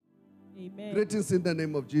Amen. Greetings in the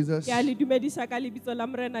name of Jesus. Ke a le dumedisa ka lebitso la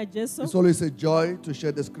Morena Jesu. It's always a joy to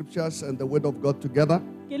share the scriptures and the word of God together.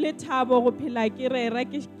 Ke le thabo go phela ke rera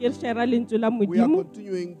ke share lentswe la We are Modimo.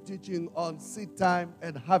 continuing teaching on seed time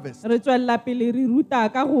and harvest. Re tswella pele re ruta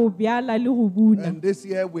ka go byala le go buna. And this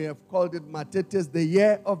year we have called it Matetes, the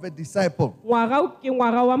year of a disciple. Ngwaga ke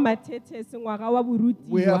ngwaga wa mathethe se ngwaga wa We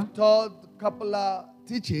borutiwa. have taught a couple of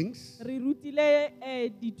teachings Re rutile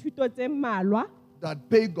dithuto tse mmalwa. that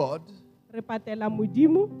pay God, Re patela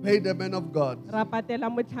Modimo, pay the man of God. ra patela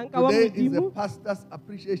motlhanka wa Today is the Modimo. Pastors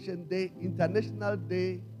Appreciation Day, International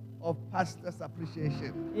Day of Pastors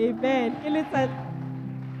Appreciation. Amen. Ke letsatsi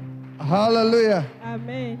Hallelujah.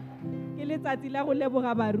 Amen. Ke letsatsi la go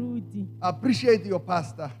leboga baruti. Appreciate your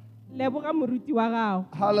pastor. Leboga moruti wa gago.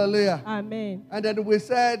 Hallelujah. Amen. And then we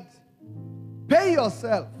said, pay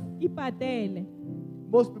yourself. Ipatele.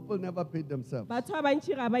 Most people never pay themselves. Batho ba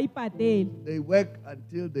bantši ga ba ipatele. They work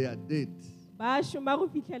until they are dead. Ba šoma go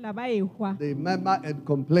fitlhela ba ehwa. They murmur and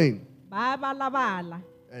complain. Ba balabala.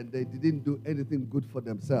 And they didn't do anything good for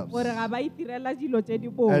themselves. Gore ga ba itirela dilo tse di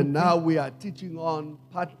And botse. now we are teaching on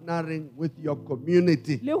partnering with your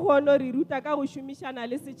community. Le gono re ruta ka go šomišana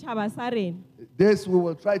le setšhaba sa rena. This we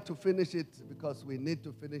will try to finish it because we need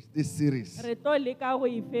to finish this series. Re tlo leka go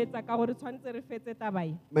e fetsa ka gore tshwanetse re fetse taba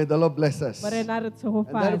e. May the Lord bless us. Morena re And then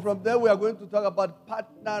tshegofatse. from there we are going to talk about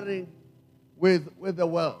partnering with the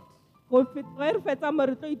world. Go re fetsa mo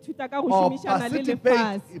re tlo ithuta ka go Or šomišana le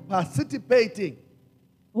lefatshe. participating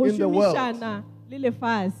Go in the world. šomišana le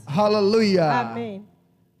lefatshe. Hallelujah. Amen.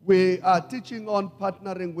 We are teaching on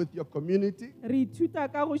partnering with your community. Re ithuta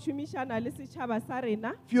ka go šomišana le setšhaba sa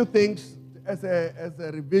rena. Few things as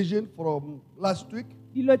a revision from last week,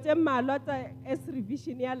 Dilo tse mmalwa tsa S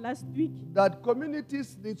revision ya last week. that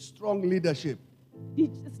communities need strong leadership.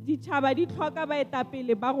 Ditšhaba di tlhoka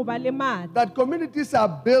baetapele ba go ba le maatla. That communities are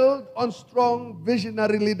built on strong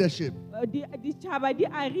visionary leadership. Ditšhaba di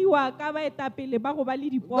agiwa ka baetapele ba go ba le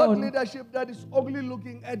Not dipono. leadership that is only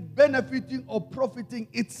looking at benefiting or profiting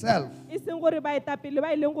itself, E seng gore baetapele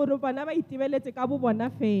ba e leng gore bona ba itebeletse ka bo bona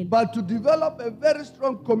fela. but to develop a very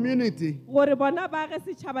strong community. Gore bona ba age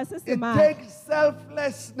setšhaba se se It maatla. takes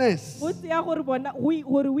selflessness. Go tseya gore bona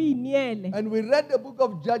gore o ineele. And we read the book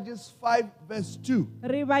of Judges 5 verse 2.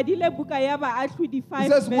 Re badile buka ya Baahlodi It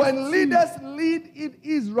 5 says, verse when 2. leaders lead in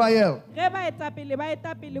Israel, Ge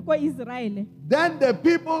baetapele ko Israele, then the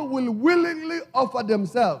people will willingly offer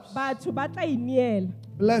themselves. batho ba tla ineela.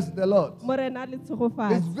 Bless the Lord. Morena le It's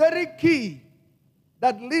tshegofatse. very key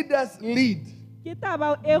that leaders lead. Ke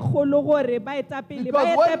taba e kgolo gore baetapele ba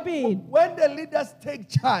Because etapele. when the leaders take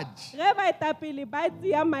charge, Ge baetapele ba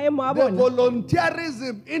tseya maemo a the bona,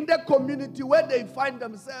 volunteerism in the community where they find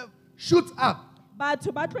themselves shoots up.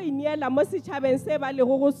 batho ba tlo ineela mo setšhabeng se ba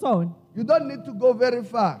lego go sona. You don't need to go very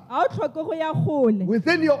far. Ga o tlhoke go ya kgole.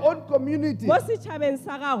 Within your own community, Mo setšhabeng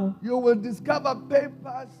sa gago, you will discover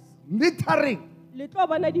papers littering. le tlo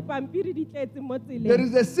bona dipampiri di tletse mo There tseleng.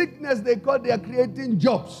 is a sickness they call they are creating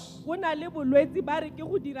jobs. Go na le bolwetse ba re ke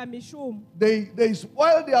go dira mešomo. They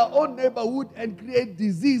spoil their own neighborhood and create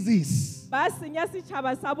diseases. Ba senya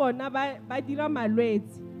setšhaba sa bona ba dira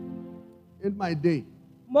malwetse. In my day,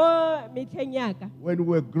 Mo metlheng yaka, when we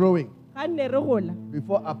were growing, ga nne re gola,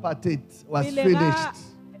 before apartheid was pele ga finished,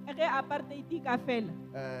 ge apartheid e ka fela,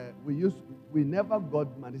 we never got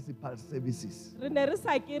municipal services. re ne re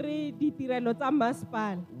sa kere ditirelo tsa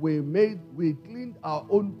masepala. We cleaned our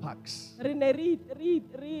own parks. Re ne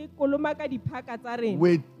re kolomaka diphaka tsa rena.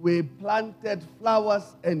 We planted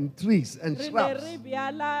flowers and trees and Re ne shrubs. re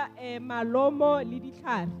byala malomo le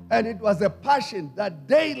ditlhare. And it was a passion that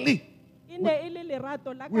daily E ne e le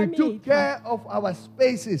lerato la ka we took metlha. care of our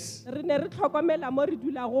spaces. Re ne re tlhokomela mo re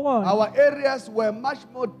dulago gona. Our areas were much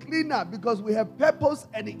more cleaner because we have purpose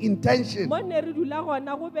and intention. Mo ne re dula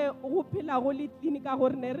gona go be go phela go le clean ka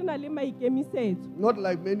gore ne re na le maikemisetso. Not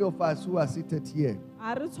like many of us who are seated here.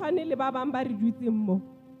 A re tshwane le ba bang ba re dutseng mo.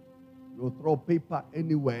 You throw paper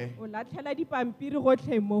anywhere, O latlhela dipampiri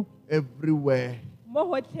gotlhe mo. everywhere. Mo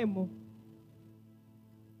gotlhe mo.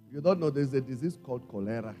 You don't know there's a disease called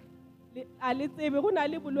cholera. A le tsebe go na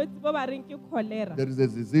le bolwetse bo ba reng ke cholera. There is a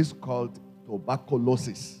disease called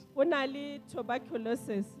tuberculosis. Go na le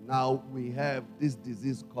tuberculosis. Now we have this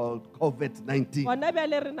disease called COVID-19. Gona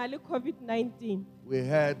bjale re na le COVID-19. We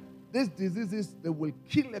had these diseases that will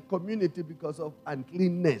kill a community because of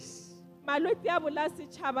uncleanness. Malwetse a bola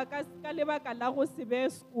setšhaba ka lebaka la go se be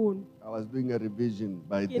skono. I was doing a revision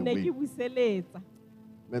by the Ke ne way. ke buseletsa.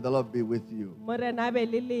 May the Lord be with you. Morena a be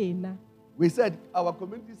le lena. We said our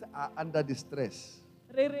communities are under distress.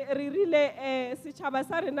 Re rile setšhaba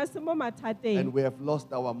sa rena se mo mathateng. And we have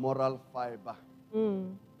lost our moral fiber.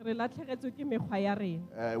 Re Re latlhegetswe ke mekgwa ya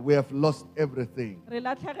rena. We have lost everything. Re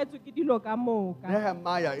latlhegetswe ke dilo ka moka.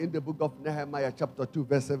 Nehemiah, in the book of Nehemiah, chapter 2,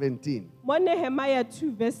 verse 17. Mo Nehemiah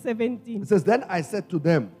 2 verse 17. It says, Then I said to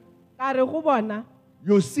them, Ka re go bona,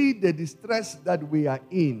 you see the distress that we are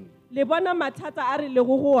in. le bona mathata a re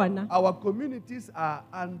lego go ona. Our communities are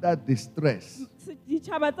under distress.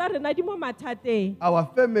 Ditšhaba tsa rena di mo mathateng. Our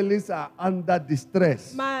families are under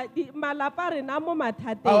distress. Malapa a rena mo Our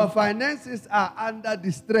mathateng. finances are under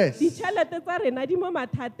distress. Ditšhelete tsa rena di mo He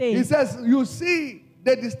mathateng. says, you see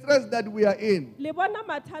the distress that we are in. Le bona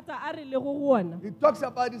mathata a re lego go ona. He talks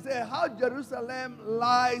about, he says, how Jerusalem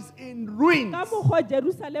lies in ruins. Ka mokgwa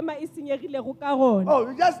Jerusalema e senyegilego ka gona. Oh,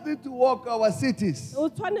 we just need to walk our cities, O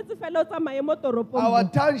tshwanetse fela o tsamaye mo toropong our mo.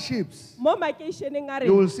 townships. Mo makeišeneng a You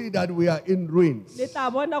rena will see that we are in ruins. le tla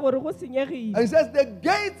bona gore go senyegile. And he says, the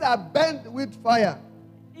gates are burnt with fire.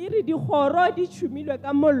 E re dikgoro di tšhumilwe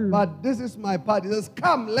ka mollo. But this is my part. He says,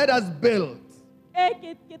 come, let us build.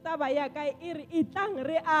 E ke taba ya ka e re itlang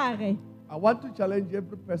re age. I want to challenge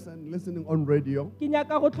every person listening on radio, Ke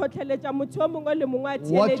nyaka go tlhotlheletša motho o mongwe le mongwe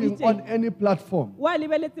a watching on theeleditšeng. any platform. O a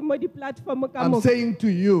lebeletse mo di-platform ka I'm moka. saying to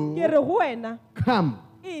Ke you, re go wena come,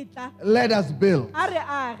 e tla let us build. a re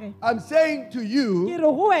age. I'm saying to Ke you, re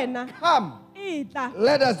go wena come, e tla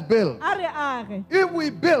let us build. a re age. If we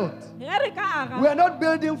build, Ge re ka we aga are not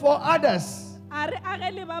building for others. a re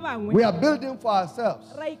age le ba bangwe. We are building for ourselves.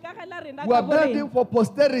 Ra ikagela rena We ka are building borena. for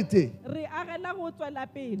posterity. Re agela go tswela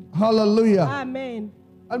pele. Hallelujah. Amen.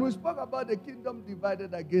 And we spoke about the kingdom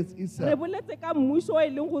divided against Re itself. boletse ka mmuso o e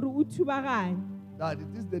leng gore o thubaganye. That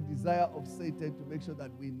it is the desire of Satan to make sure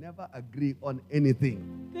that we never agree on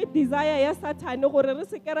anything. Ke desire ya Sathane gore re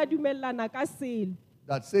se ke ra dumellana ka selo.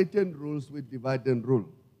 That Satan rules with divide and rule.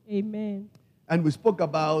 Amen. And we spoke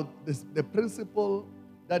about this, the principle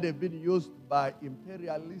that have been used by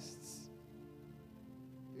imperialists,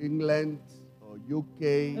 England or UK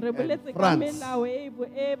Re and boletse ka France. melao e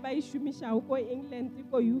ba e šomišago ko England,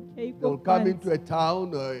 ko UK, They ko will come France. into a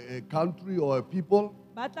town or a country or a people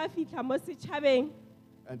Ba tla fitlha mo setšhabeng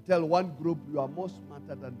and tell one group you are more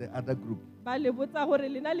smarter than the other group. ba le botsa gore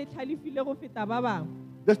lena le tlhalefile go feta ba bangwe.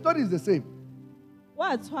 The story is the same.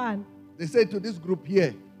 Wa tshwana. They say to this group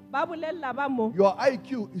here, Ba bolelela ba mo. your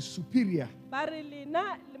IQ is superior. Ba re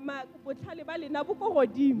lena botlhale ba lena bo ko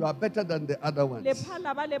godimo. You are better than the other ones. Le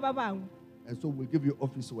phala ba le ba bangwe. And so we'll give you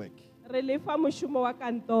office work. Re le fa mošomo wa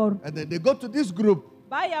kantoro. And then they go to this group.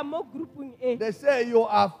 Ba ya mo groupung e. They say you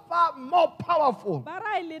are far more powerful. Ba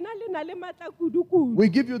ra lena le na le matla kudu-kudu. We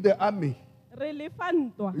give you the army. Re le fa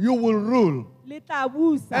ntwa. You will rule. Le tla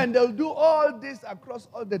busa. And they'll do all this across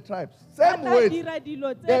all the tribes. Ba Same tla way. dira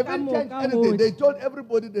dilo They tse ka haven't changed moka anything. gotlhe. They told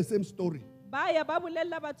everybody the same story. Ba ya ba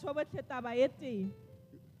bolelela batho ba botlhe taba e teng.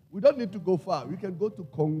 We don't need to go far. We can go to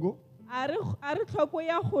Congo. A re tlhoko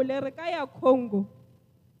ya gole re ka ya Congo.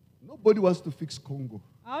 Nobody wants to fix Congo.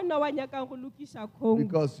 A ona wa nyakang go lokiša Congo.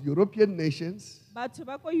 Because European nations, Batho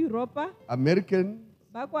ba ko Europa, American,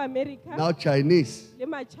 ba ko America, now Chinese, le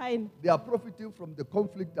ma-China. they are profiting from the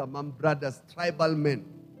conflict among brothers, tribal men.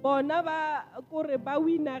 Bona ba kore ba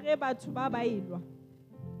wina ge batho ba ba elwa.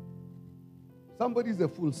 Somebody is a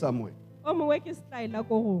fool somewhere. O mongwe ke style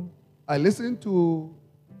ko gongwe. I listened to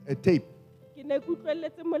a tape, Ke ne ke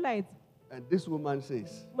utlweletse molaetsa. and this woman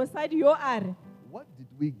says, Mosadi yo a re, what did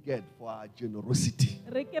we get for our generosity?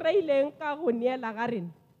 re kry-ileng ka go neela ga rena.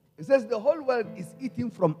 It says the whole world is eating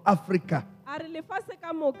from Africa. A re lefatshe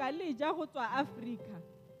ka moka le ja go tswa Africa.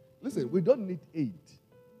 Listen, we don't need aid.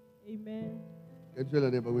 Amen. Can you tell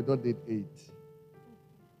your neighbor, we don't need aid.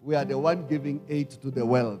 We are the one giving aid to the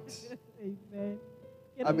world. Amen.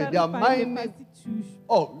 Ke I mean, rena they are re fa mining- lefatshe thuso.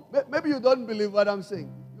 Oh, maybe you don't believe what I'm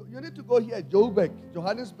saying. You need to go here,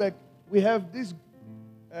 Johannesburg. We have these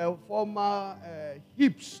former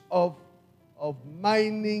heaps of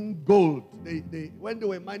mining gold. When they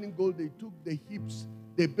were mining gold, they took the heaps,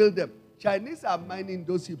 they built them. Chinese are mining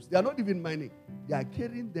those heaps. They are not even mining. They are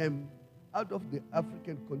carrying them out of the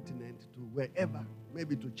African continent to wherever,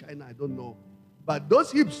 maybe to China, I don't know. But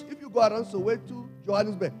those heaps, if you go around Soweto,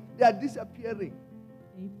 Johannesburg, they are disappearing.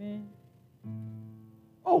 Amen.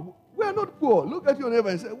 Oh, we are not poor. Look at your neighbor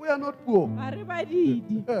and say, we are not poor. A re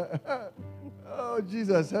badidi. Oh,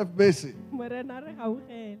 Jesus, have mercy. Morena re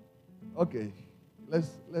gaugela. Okay,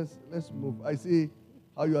 let's move. I see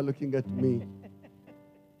how you are looking at me.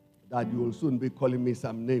 That you will soon be calling me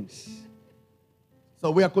some names. So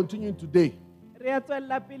we are continuing today. Re a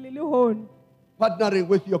tswella pele le hono. partnering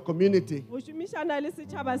with your community. go šomišana le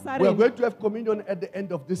setšhaba sa We are rena going to have communion at the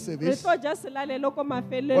end of this re service. tlo ja selalelo ko We're going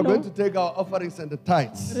mafelelong to take our offerings and the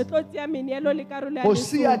tithes. re tlo tšea meneelo le karolo ya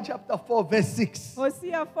Hosea lesome. chapter 4, verse 6.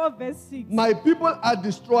 Hosea 4 verse 6. My people are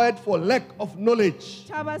destroyed for lack of knowledge.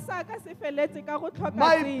 Tšhaba sa ka se feletse ka go tlhoka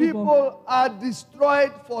My tsebo. people are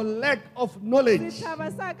destroyed for lack of knowledge. Setšhaba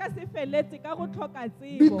sa ka se feletse ka go tlhoka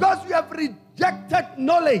tsebo. Because you have rejected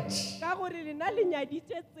knowledge, Ka gore lena le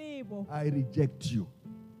nyaditše tsebo I reject you.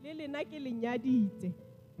 le lena ke le nyaditše.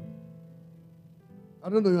 I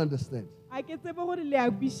don't know you understand. A ke tsebe gore le a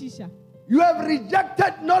kwešiša. You have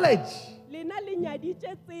rejected knowledge. Lena le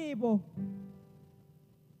nyaditše tsebo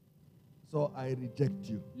So I reject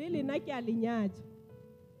you. le lena ke a le nyatša.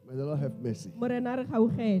 May the Lord have mercy. Morena re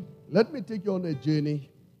kgaogele. Let me take you on a journey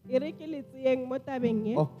E re ke le tseeng mo tabeng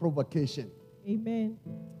e. of provocation. Amen.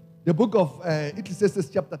 The book of Ecclesiastes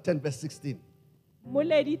chapter 10 verse 16.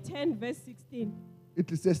 Moledi 10 verse 16.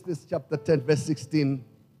 Ecclesiastes chapter 10 verse 16.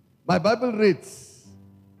 My Bible reads,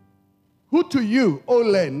 who to you, O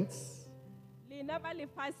lands, Lena ba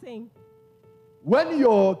lefaseng when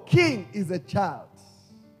your king is a child,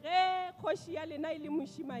 ge kgoši ya lena e le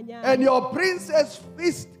mošimanyana and your princess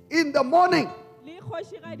feast in the morning, le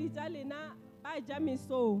kgošigadi tša lena ba ja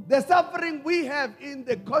mesong. the suffering we have in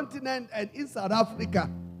the continent and in South Africa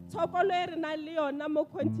Tshokolo e re nang le yona mo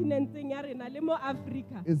continenteng ya rena le mo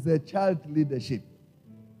Afrika is the child leadership.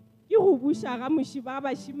 ke go buša ga moši ba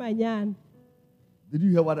bašimanyana. Did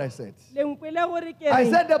you hear what I said? Le nkwele gore ke I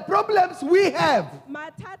reng, said the problems we have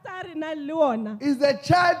mathata a re nang le ona is the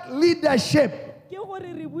child leadership. ke gore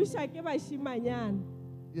re buša ke bašimanyana.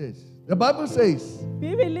 Yes. The Bible says,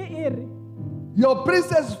 Bibele e re your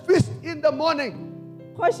princess feast in the morning.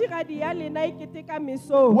 kgošigadi ya lena e keteka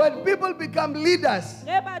mesong. When people become leaders,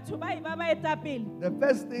 Ge batho ba e ba baetapele the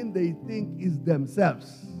first thing they think is themselves.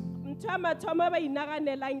 ntho ya mathomo ba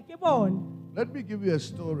inaganelang ke bona. Let me give you a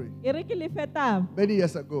story. E re ke lefe taba Many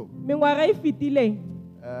years ago, mengwaga e fetileng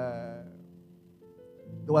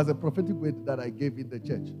there was a prophetic word that I gave in the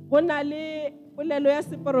church. go na le polelo ya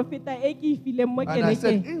seporofeta e ke e fileng mo And I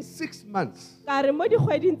said, kerekeng in 6 months, ka re mo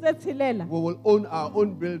dikgweding tse tshelela we will own our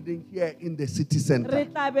own building here in the city re center.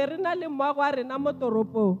 tla be re na le moago wa rena mo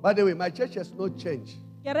toropong. By the way, my church has not changed.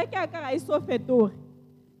 Kereke ya ka ga e so fetoge,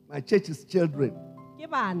 My church is children, ke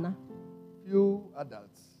bana few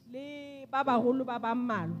adults. le ba bagolo ba ba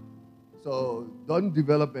mmalwa. So don't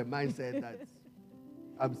develop a mindset that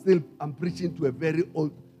I'm preaching to a very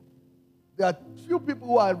old. There are few people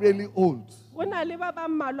who are really old. Go na le ba ba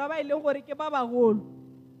mmalwa ba e leng gore ke ba bagolo.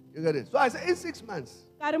 You get it? So I said, in 6 months,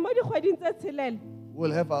 Ka re mo dikgweding tse tshelela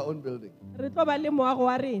we'll have our own building. re tlo ba le moago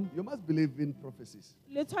wa rena. You must believe in prophecies.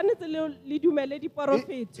 Le tshwanetse le dumele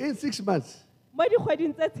diporofeta. In 6 months, Mo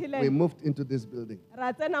dikgweding tse we tshelela moved into this building.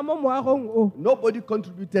 ra tsena mo moagong o. Nobody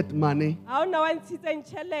contributed money Ga o na wa ntshitseng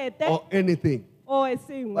tšhelete or anything. o e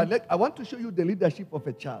sengwe. But I want to show you the leadership of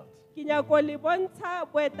a child. Ke nyako le bontsha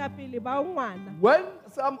boetapele ba ngwana. When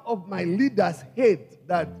some of my leaders heard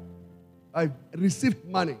that I received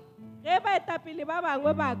money, Ge baetapele ba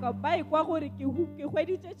bangwe ba ka ba ekwa gore ke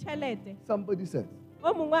hweditše tšhelete, somebody said,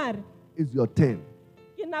 o mongwe a re it's your turn.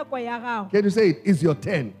 ke nako ya gago, Can you say it? It's your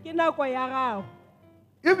turn. ke nako ya gago.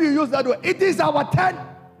 If you use that word, it is our turn.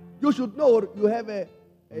 You should know you have a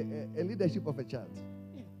leadership of a child.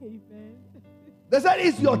 Amen. They said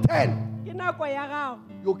it's your turn. Ke nako ya gago.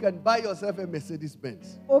 You can buy yourself a Mercedes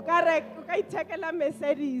Benz. O ka ithekela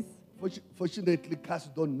Mercedes. Fortunately, cars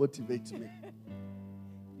don't motivate me.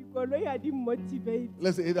 Dikoloi ga di motivate.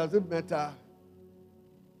 Listen, it doesn't matter.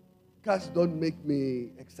 Cars don't make me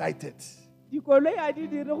excited. Dikoloi ga di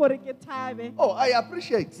dire gore ke thabe. Oh, I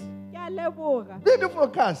appreciate. Ke a leboga. Beautiful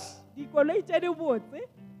cars. Dikoloi tše di botse.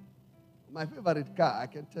 My favorite car, I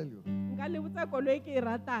can tell you, Nka le botsa koloi e ke e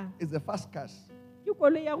ratang. is the fast cars. Ke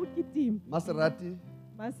koloi ya go kitima. Maserati.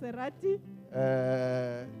 Maserati.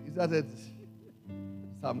 Is that it?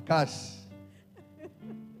 Some cars.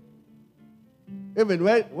 Even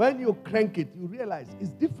when you crank it, you realize it's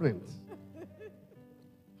different.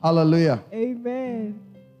 Hallelujah. Amen.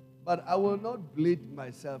 But I will not bleed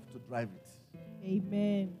myself to drive it.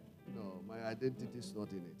 Amen. No, my identity is not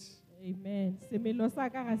in it. Amen. Semelo sa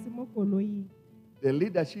ka ga se mo koloing. The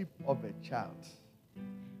leadership of a child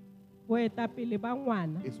Boetapele ba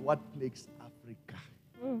ngwana. is what plagues Africa.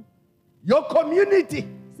 Mm. Your community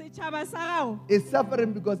Setšhaba sa gago. is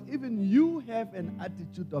suffering because even you have an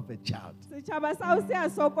attitude of a child. Setšhaba sa gago se a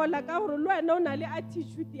sokola ka gore le wena o na le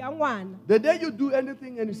attitude ya ngwana. The day you do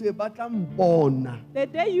anything and you say, "Batla mbona," The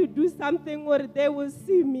day you do something or they will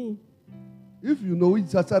see me. If you know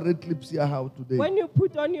it's just a red clips here how today, When you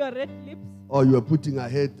put on your red lips, or you are putting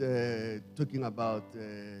ahead talking about,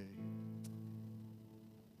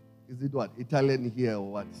 is it what, Italian hair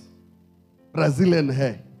or what? Brazilian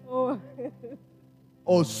hair oh,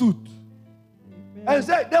 or suit. And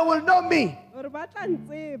say, they will know me. or ba tla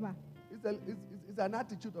ntseba. It's an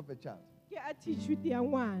attitude of a child. Ke attitude ya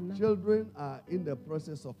ngwana. Children are in the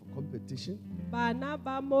process of competition, Bana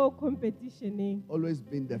ba mo competitioneng. always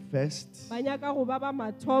being the first, Ba nyaka go ba ba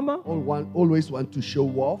mathomo, always want to show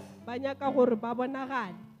off. ba nyaka gore ba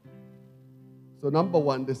bonagale. So number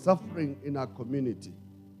one, the suffering in our community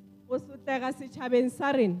Go sotlega setšhabeng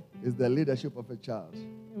sa rena. is the leadership of a child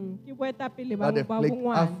Ke boetapele ba that ba afflict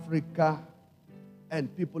bongwana. Africa and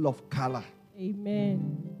people of color. Amen.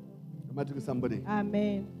 Am I talking to somebody?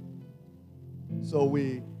 Amen. So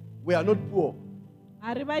we are not poor.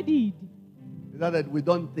 A re badidi. It's not that we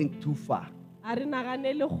don't think too far. A re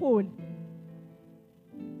naganele gole.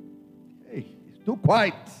 Hey, it's too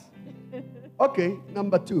quiet. Okay,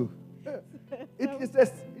 number two.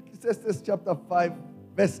 Ecclesiastes chapter 5,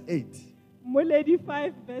 verse 8. Moledi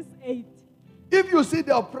 5 verse 8. If you see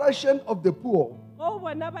the oppression of the poor O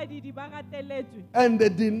bona badidi ba gateletswe. and the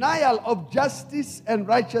denial of justice and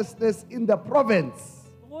righteousness in the province,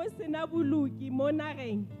 Go sena boloki mo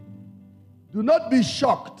nageng. do not be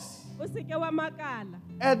shocked O seke wa makala.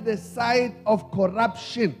 at the sight of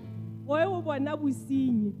corruption. Go o bona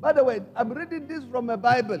bosenyi. By the way, I'm reading this from a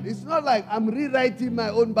Bible. It's not like I'm rewriting my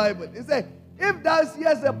own Bible. It says, if thou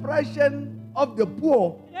seest oppression of the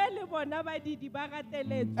poor Ge le bona badidi ba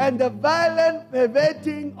gateletswe. and the violent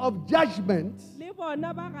perverting of judgment Le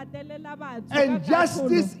bona ba gatelela batho. and ka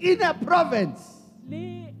justice in a province,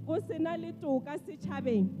 Le go sena le toka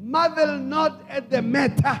setšhabeng. marvel not at the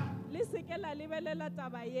matter. Le seke la lebelela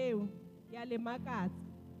taba eo ya le makatsa.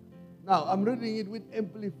 Now, I'm reading it with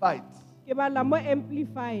Amplified. Ke bala mo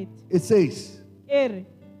amplified. It says, Ere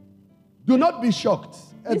do not be shocked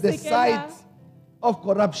at the Lisekela- sight of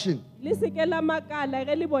corruption. le seke la makala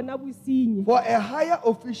ge le bona bosenyi. For a higher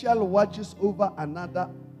official watches over another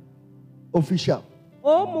official,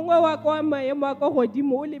 O mongwe wa kwa maemo a kwa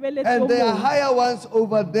godimo o lebeletse o and there are mongwe. higher ones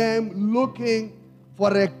over them looking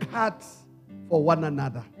for a cut for one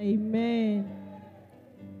another. Amen.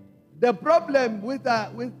 The problem with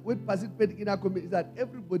participating in our community is that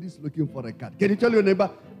everybody's looking for a cut. Can you tell your neighbor,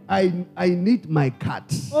 I need my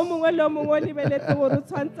cut? O mongwe le o mongwe o lebeletse gore o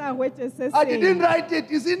tshwantse a hwetse se I didn't sengwe. write it.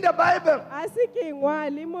 It's in the Bible. A se ke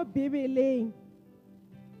ngwale mo Bibeleng.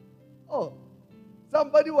 Oh,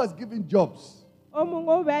 somebody was giving jobs. O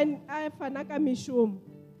mongwe o be a fana ka mešomo.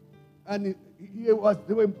 And they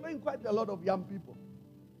were employing quite a lot of young people.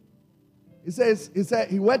 He said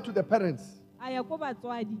he went to the parents. A ya ko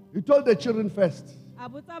batswadi. He told the children first. A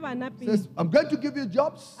botsa bana He pele. says, I'm going to give you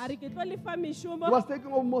jobs. A re ke tlo lefa He mešomo. was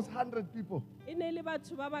taking almost 100 people. E ne le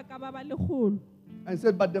batho ba ba ka ba ba legolo. And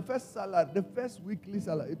said, but the first weekly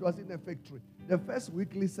salary, it was in a factory. The first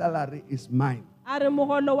weekly salary is mine. A re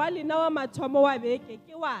mogolo wa lena wa mathomo wa beke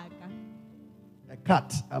ke wa ka. A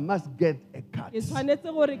cut. I must get a cut. Ke tshwanetse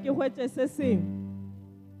gore ke hwetse se sengwe.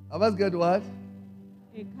 I must get what?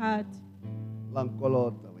 A cut.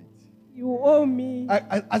 Lankolota. You owe me.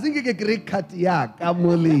 I think you can get cut ya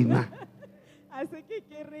kamolina. A se ke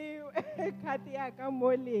kry cut ya ka mo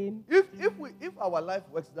lena. If our life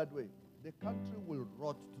works that way, the country will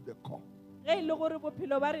rot to the core. Ge e le gore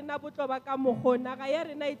bophelo ba rena bo tlo ba ka mogona ga ya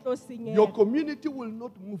rena e tlo Your senyega. community will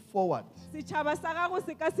not move forward. Setšhaba sa gago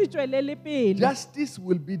se ka se tswelele pele. Justice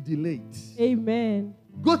will be delayed. Amen.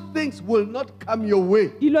 Good things will not come your way.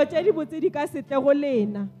 Dilo tse di botse di ka se tle go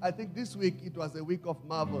lena. I think this week it was a week of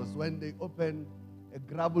marvels when they opened a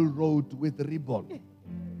gravel road with ribbon.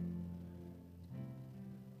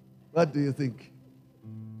 What do you think?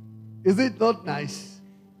 Is it not nice?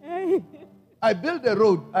 Hey, I built a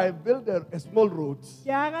road. I built a small road. ke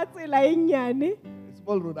aga tsela e nnyane. A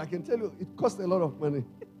small road. I can tell you, it cost a lot of money.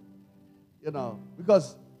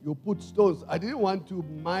 Because you put stones. I didn't want to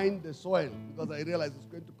mine the soil because I realized it's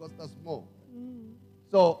going to cost us more.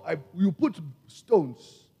 So you put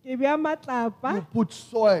stones. Ke bea You matlapa, put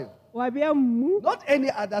soil. wa bea mmu, Not any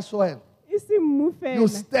other soil. e se mmu You fela.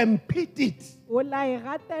 stampede it. O la e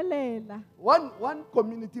gatelela. One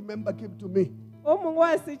community member came to me. O mongwe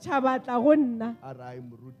wa setšhaba tla go nna.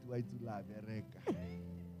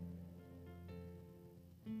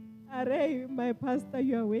 A re, my pastor,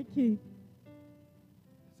 you are working. I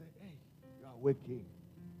said, hey, you are working.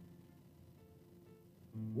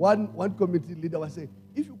 One community leader was saying,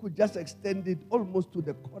 if you could just extend it almost to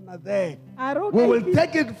the corner there, A re o we will ka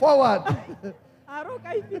take it forward. a re o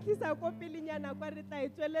ka e fitlhisa ko pelenyana kwa re tla e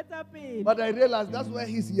tsweletsa pele. But I realized that's where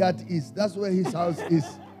his yard is. That's where his house is.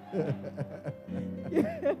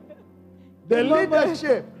 The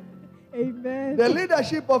leadership. Amen. The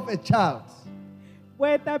leadership of a child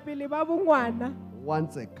Boetapele ba bongwana.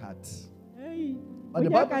 wants a cut. Hey, But the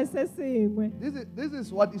o nyaka Bible- se sengwe. This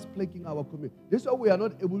is what is plaguing our community. This is why we are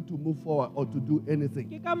not able to move forward or to do anything.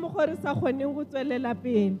 Ke ka mokgwa re sa kgoneng go tswelela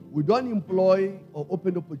pele. We don't employ or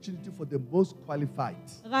open opportunity for the most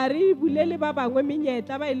qualified. Ga re bulele ba bangwe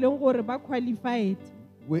menyetla ba e leng gore ba qualified.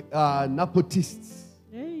 We are nepotists.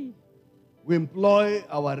 Hey, We employ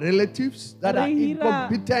our relatives that are Re hira-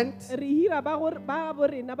 incompetent. re hira ba bo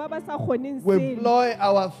rena ba ba sa kgoneng We selo. employ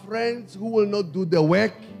our friends who will not do the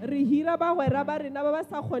work. Re hira ba gwera ba rena ba ba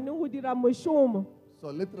sa kgoneng go dira mošomo. So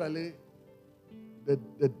literally,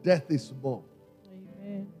 the death is more.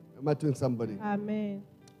 Amen. Am I telling somebody? Amen.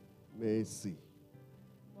 May see.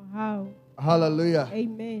 Wow. Hallelujah.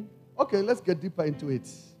 Amen. Okay, let's get deeper into it.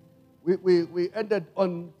 We ended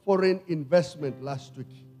on foreign investment last week.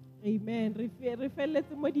 Amen. Re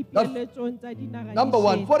feletse mo dipeeletsong tsa dinaga. Number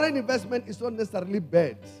one, di šele. foreign investment is not necessarily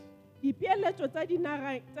bad, Dipeeletso tsa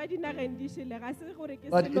dinageng di šele ga se gore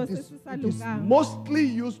ke but selo it se is, se sa it is lokang. mostly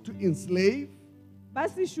used to enslave Ba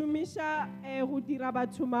se šomiša go dira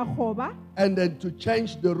batho magoba and then to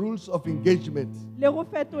change the rules of engagement. le go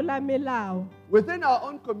fetola melao. Within our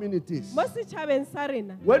own communities, Mo setšhabeng sa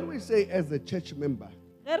rena, when we say as a church member,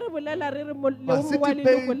 ge re bolela re re le mongwe wa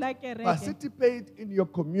leloko la kereke, participate in your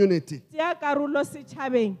community. tšea karolo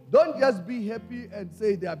setšhabeng. Don't just be happy and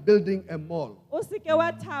say they are building a mall. O seke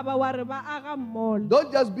wa thaba wa re ba aga mall.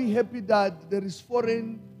 Don't just be happy that there is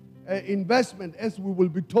foreign investment, as we will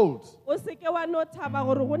be told. O seke wa no thaba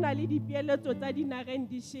gore go na le dipeeletso tsa dinageng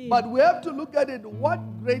di šele. But we have to look at it. What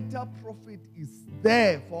greater profit is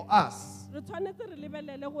there for us? Re tshwanetse re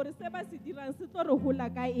lebelele gore se ba se dirang se tlo re gola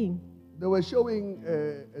ka eng. They were showing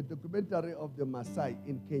a documentary of the Maasai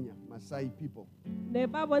in Kenya, Maasai people. Ne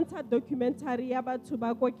ba bontsha documentary ya batho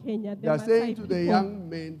ba ko Kenya, the They are saying Maasai to the people. young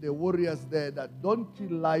men, the warriors there, that don't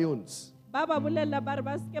kill lions. Ba ba bolelela ba re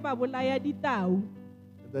ba seke ba bolaya ditau.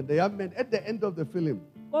 Then the young men, at the end of the film,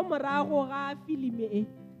 Ko morago ga filimi e,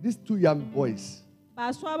 these two young boys,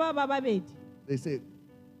 bašwa ba ba babedi they say,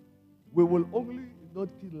 we will only not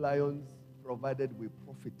kill lions provided we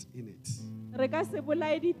profit in it. re ka se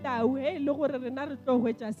bolaye ditau he e le gore rena re tlo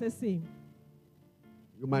hwetša se sengwe.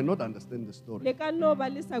 You might not understand the story. Le ka no ba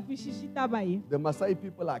le sa kwešiše taba e. The Maasai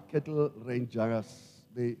people are cattle rangers.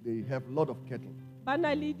 They have a lot of cattle. Ba na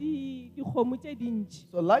le dikgomo tše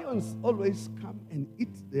dintši. So lions always come and eat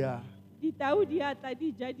their Ditau di atla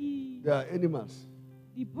di ja animals.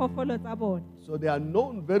 diphoofolo tsa bone. So they are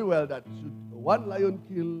known very well that should one lion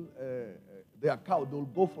kill their cow, they'll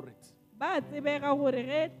go for it. Ba tsebega gore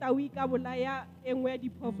ge tau e ka bolaya e nngwe ya So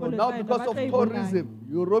diphoofolo now tsa yona, because ba of tla e bolaya. tourism,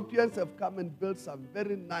 Europeans have come and built some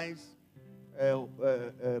very nice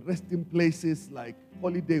resting places like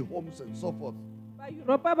holiday homes and so forth. Ba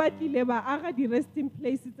Europa ba tlile ba aga di-resting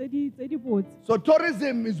place tse di botse. So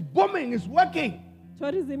tourism is booming, it's working.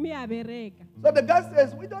 Tourism ya bereka. So the guy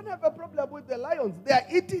says, we don't have a problem with the lions. They are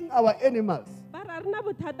eating our animals. Ba ra rena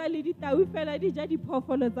bothata le ditau fela di ja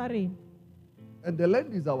diphoofolo tsa rena. And the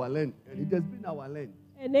land is our land, and it has been our land.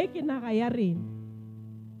 Ene ke naga ya rena.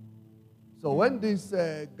 So when these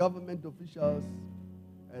government officials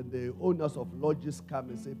and the owners of lodges come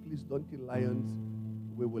and say, please don't kill lions,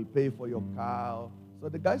 we will pay for your cow. So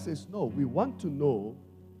the guy says, no, we want to know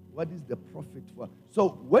what is the profit for. So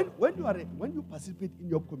when you participate in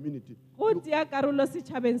your community, Go tšea karolo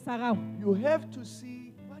setšhabeng sa gago. you have to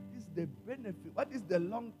see what is the benefit, what is the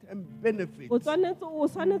long-term benefit. O tshwanetse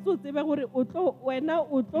o tsebe gore wena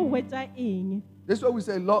o tlo hwetša eng. That's why we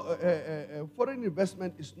say foreign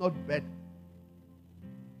investment is not bad.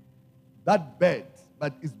 That bad,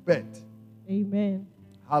 but it's bad. Amen.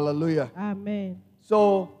 Hallelujah. Amen.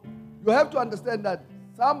 So you have to understand that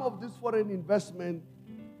some of this foreign investment,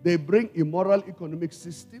 they bring immoral economic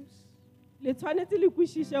systems. Le tshwanetse le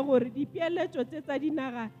kwešiše gore dipeeletšo tse tsa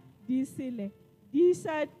dinaga di sele di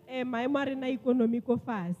isa maemo a rena ikonomi ko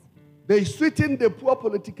fase. They sweeten the poor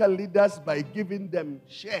political leaders by giving them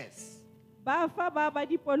shares. Ba fa ba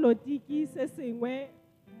dipolotiki se sengwe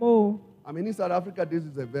mo. I mean, in South Africa, this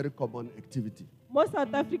is a very common activity. Mo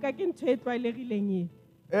South Africa ke ntho e tlwaelegileng e.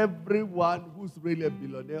 Everyone who's really a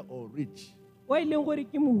billionaire or rich, O e leng gore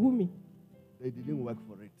ke mohumi, they didn't work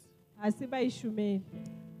for it. a se ba e šomele.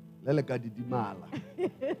 Lele ka didimala.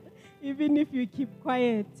 Even if you keep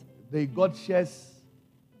quiet. They got shares.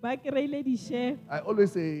 Ba kry-ile di-share, I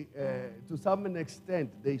always say, to some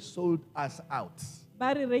extent, they sold us out.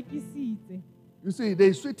 ba re rekisitse. You see,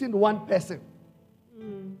 they sweetened one person.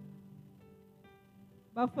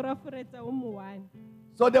 Ba furafuretsa o mo one.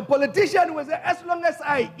 So the politician will say, as long as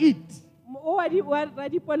I eat. O wa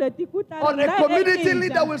radipolotiki o tla Or re, a "Nna ge community ke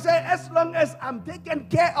leader ja." will say, as long as I'm taken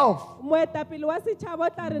care of, Moetapele wa setšhaba o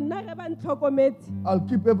tla re, "Nna ge ba ntlhokometse, I'll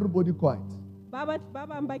keep everybody quiet. ba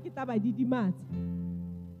bang ba ke tla ba didimatsa."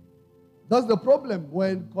 That's the problem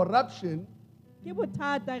when corruption Ke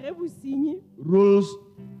bothata ge bosenyi rules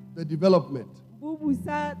the development. bo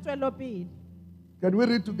busa tswelopele. Can we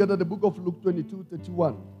read together the book of Luke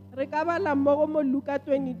 22:31? Re ka bala mmogo mo Luka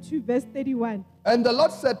 22 verse 31. And the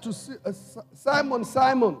Lord said to Simon,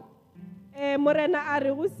 Simon, Morena a re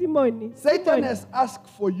go Simone, Satan has asked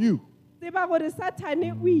for you tseba gore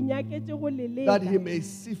Sathane o inyaketse go that he leleka may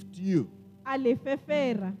sift you. a le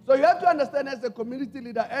fefera. So you have to understand as a community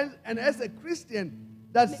leader and as a Christian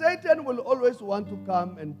that Satan will always want to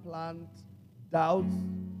come and plant doubts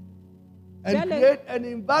and Bjale- create an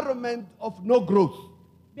environment of no growth.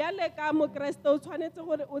 Bjale ka mokreste o tshwanetse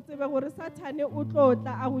gore o tsebe gore Sathane o tlo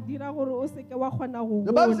tla a go dira gore o seke wa kgona go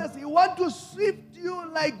The Bible gola. says he wants to sift you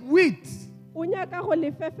like wheat. O nyaka go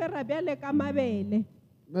le fefera bjale ka mabele.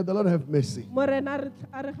 May the Lord have mercy. Morena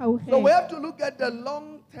a re So we gaugele. have to look at the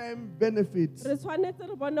long-term benefits. Re tshwanetse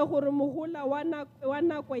re bone gore mogola wa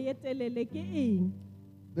nako ye telele ke eng.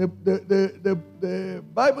 The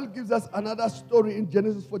Bible gives us another story in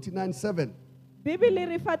Genesis 49:7. Bibele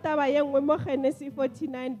re fa taba ye nngwe mo Genesis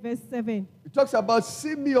 49 verse 7. It talks about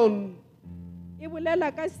Simeon E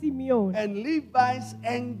bolela ka Simeon and Levi's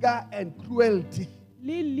anger and cruelty.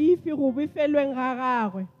 le Lefi go befelweng ga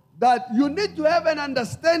gagwe. That you need to have an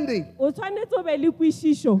understanding O tshwanetse o be le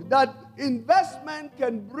kwešišo that investment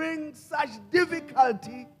can bring such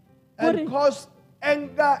difficulty and Gore- cause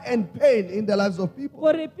anger and pain in the lives of people.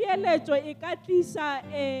 gore peeletšo e ka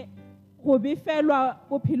tliša go befelwa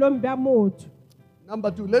bophelong bja motho. Number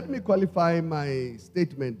two, let me qualify my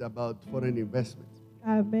statement about foreign investment.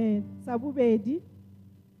 Amen. Sa bobedi,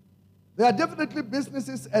 There are definitely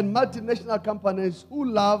businesses and multinational companies who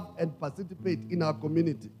love and participate in our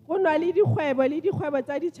community. go nwa le dikgwebo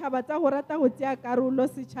tsa ditšhaba tsa go rata go tšea karolo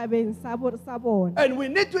setšhabeng sa bona. And we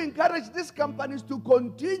need to encourage these companies to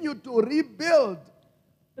continue to rebuild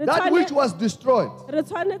Re that tshwane- which was destroyed. Re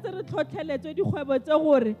tshwanetse re tlhotlheletswe dikgwebo tse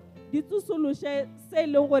gore di tsosološe se e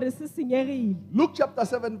leng gore se senyegile. Luke chapter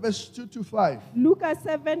 7, verse 2 to 5. Luka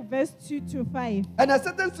 7 verse 2 to 5. And a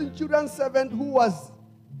certain centurion servant who was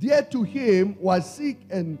dear to him was sick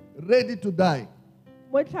and ready to die.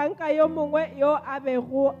 Motlhanka yo mongwe yo a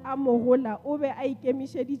bego a mogola o be a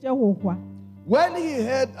ikemišeditše go hwa. When he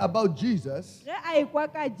heard about Jesus, Ge a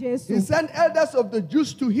ekwa ka he Jesu, sent elders of the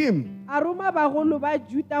Jews to him, a roma bagolo ba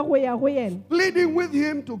Juta go ya go yena. pleading with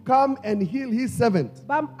him to come and heal his servant.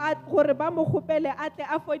 Gore ba mo kgopele a tle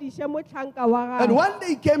a fodiše motlhanka wa And gagwe. when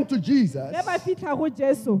they came to Jesus, Ge ba fitlha go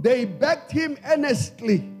Jesu, they begged him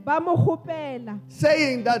earnestly, ba mo kgopela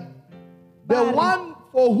saying that the Bare. one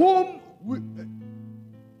for whom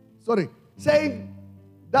saying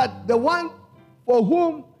that the one for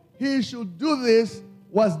whom he should do this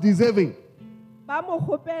was deserving. ba mo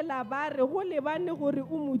kgopela ba re go lebane gore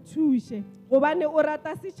o mo thuše gobane o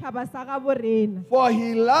rata setšhaba sa ga borena. For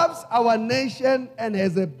he loves our nation and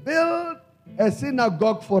has built a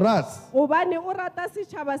synagogue for us. Gobane o rata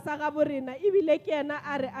setšhaba sa ga borena ebile ke yena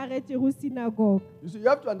a re agetšego synagogue. You see, you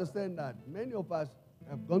have to understand that many of us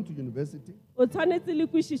have gone to university. O tshwanetse le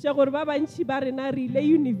kwešiše gore ba bantši ba rena re ile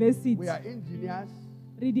university, We are engineers.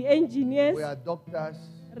 re di-engineers, We are doctors.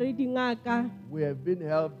 re dingaka. We have been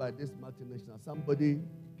helped by this multinational. Somebody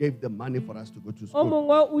gave the money for us to go to O school.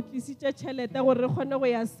 mongwe o tlisitše tšhelete gore re kgone go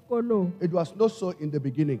ya sekolong. It was not so in the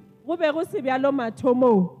beginning. Go be go se bjalo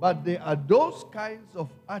mathomong. But there are those kinds of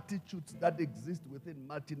attitudes that exist within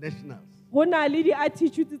multinationals Go na le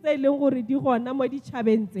di-attitudes tse e leng gore di gona mo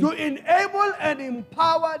ditšhabeng tse. to enable and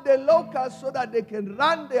empower the locals so that they can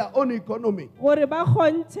run their own economy. Gore ba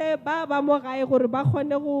kgontšhe ba mo gae gore ba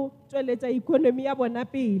kgone go tsweletša economy ya bona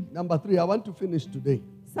pele. Number three, I want to finish today.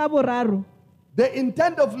 Sa boraro, The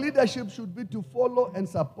intent of leadership should be to follow and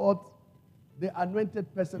support the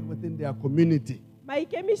anointed person within their community.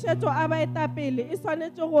 maikemišetšo a baetapele e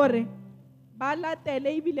swanetše gore ba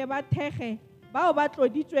latele ebile ba thege bao ba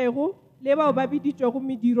tloditšwego le bao ba biditšwego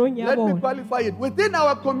medirong ya Let me bona. qualify it. Within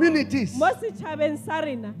our communities, Mo setšhabeng sa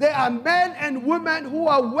rena there are men and women who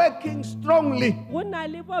are working strongly. go na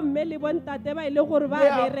le bomme le bontate ba e le gore ba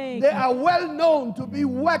They bereka, are well known to be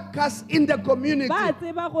workers in the community. ba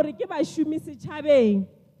tseba gore ke bašomi setšhabeng.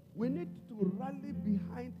 We need to rally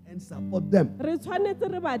behind and support them. Re tshwanetse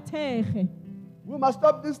re ba thege. We must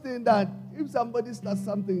stop this thing that if somebody starts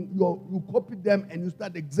something, you copy them and you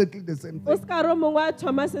start exactly the same O thing. ska re o mongwe a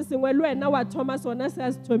thoma se sengwe le wena wa thoma sona se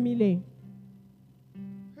a se thomileng.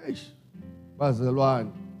 Eish.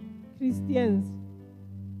 Bazalwane. Christians.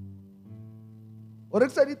 O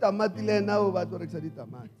rekisa ditamati le ena o batla o rekisa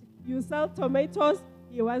ditamati. You sell tomatoes,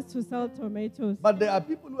 he wants to sell tomatoes. But there are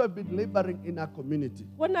people who have been laboring in our community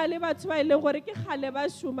Go na le batho ba e leng gore ke kgale ba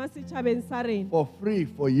šoma setšhabeng sa rena. for free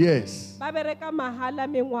for years. Ba bereka mahala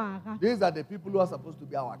mengwaga. These are the people who are supposed to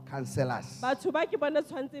be our counselors. Batho ba ke bona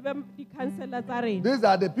tshwantse e be di-councillor tsa rena. These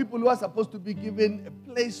are the people who are supposed to be given a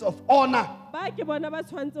place of honor. Ba ke bona ba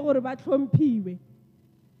tshwantse gore ba tlhomphiwe.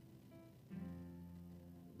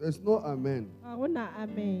 There's no amen. Ga go na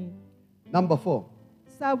amen. Number 4.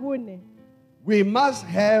 Sa bone, We must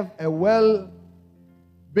have a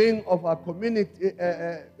well-being of our community.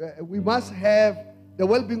 We must have the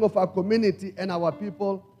well-being of our community and our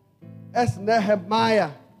people, as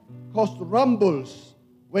Nehemiah caused rumbles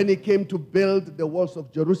when he came to build the walls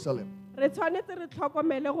of Jerusalem. re tshwanetse re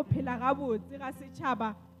tlhokomele go phela ga botse ga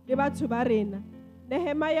setšhaba le batho ba rena.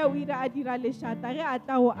 Nehemia o ile a dira lešata ge a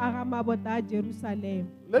tla go aga mabota a Jerusalem.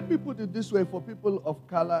 Let me put it this way for people of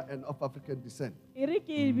color and of African descent. E re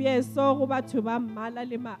ke bie so go batho ba mmala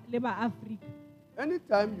le ba Afrika.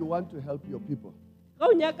 Anytime you want to help your people, Ga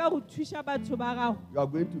o nyaka go thuša batho ba gago, you are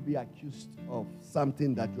going to be accused of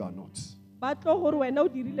something that you are not. ba tlo gore wena o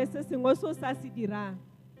dirile se sengwe se o sa se dirang.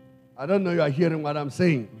 I don't know you are hearing what I'm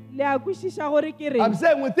saying. Le a kwešiša gore ke I'm reng.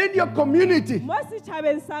 saying within your community. Mo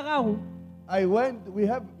setšhabeng sa gago,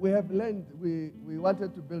 We have learned, we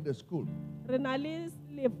wanted to build a school. re na le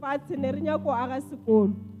lefatshe ne re nyaka go aga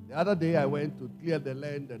sekolo. The other day I went to clear the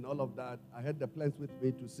land and all of that. I had the plans with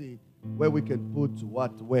me to see where we can put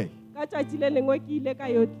what where. Ka tšatši le lengwe ke ile ka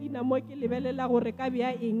yo tlina mo ke lebelela gore ka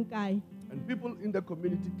bea eng kae. And people in the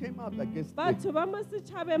community came out against me. Batho ba mo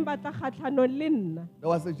setšhabeng ba tla kgatlhanong le nna. There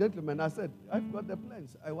was a gentleman, I said, I've got the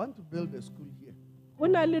plans. I want to build a school here. Go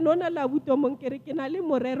na le nona la buto mong ke re ke na le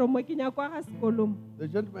morero mo ke nyaka ga sekolong. The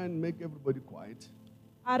gentleman make everybody quiet.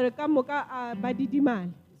 A re ka moka a ba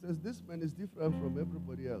didimane. He says, this man is different from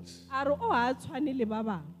everybody else. A re o ha tshwane le ba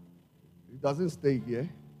bang. He doesn't stay here.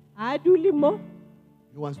 Ha dule mo,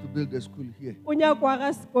 He wants to build a school here. o nyaka go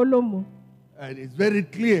aga sekolo mo. And it's very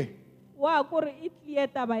clear Wa gore e tlie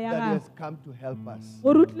taba ya that he gago. has come to help us.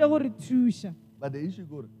 Gore o tlile gore thuša. But the issue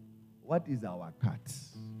goes, what is our cut?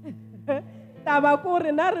 Taba ko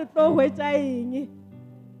re na re tlo hwetša eng.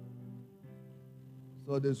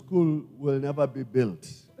 So the school will never be built.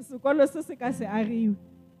 Sekolo se se ka se agiwe.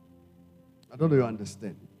 I don't know you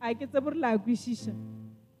understand. A ke tsebe re la kwešiša.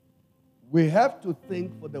 We have to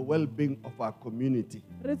think for the well-being of our community.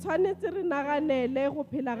 Re tshwanetse re naganele go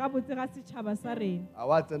phela ga botse ga setšhaba sa rena.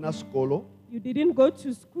 Our tsena skolo, You didn't go to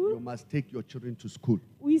you school. must take your children to school.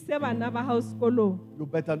 O ise bana ba hao sekolong. You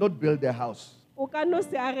better not build a house. O ka no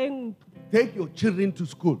se age ntlo. Take your children to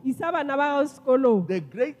school. Isa bana ba hao sekolong. The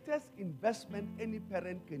greatest investment any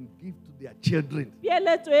parent can give to their children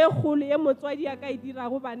Peeletso e kgolo e motswadi a ka e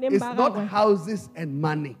dirago baneng is ba not gagwe. houses and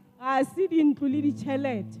money. Ga se dintlo le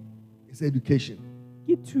ditšhelete. It's education.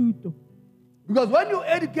 Ke thuto. Because when you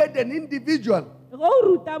educate an individual, Ge o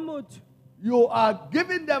ruta motho, you are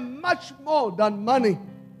giving them much more than money.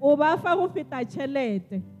 o ba fa go feta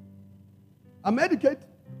tšhelete. I'm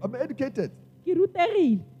educated. Ke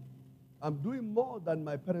rutegile. I'm doing more than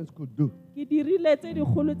my parents could do. Ke dirile tse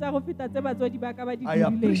dikgolo tsa go feta tse batswadi ba ka ba di I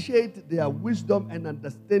dirileng. appreciate their wisdom and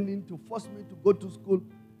understanding to force me to go to school.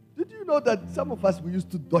 Did you know that some of us, we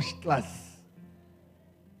used to dodge class?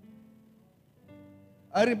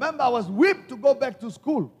 I remember I was whipped to go back to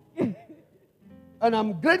school. And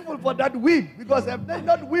I'm grateful for that whip, because if they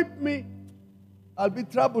not whip me, I'll be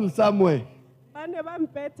trouble somewhere. Ba ne ba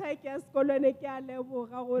mpetha ke ya sekolong ke a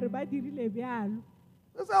leboga gore ba dirile bjalo.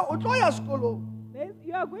 They say, "O tlo ya sekolo."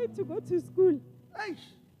 You are going to go to school. Eish.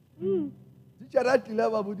 Mm. Teacher a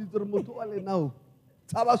tlile ba boditse gore motho wa le nao,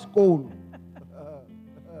 tshaba sekolo.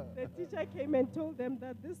 The teacher came and told them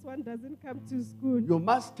that this one doesn't come to school. You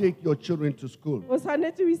must take your children to school. O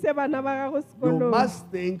tshwanetse o ise bana ba gago You sekolong. must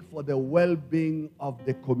think for the well-being of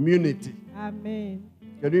the community. Amen.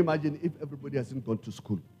 Can you imagine if everybody hasn't gone to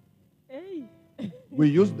school? Hey. We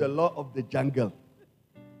use the law of the jungle.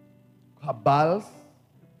 Cabals,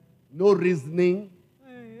 no reasoning.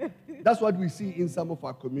 That's what we see in some of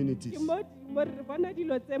our communities. Ke mo re bona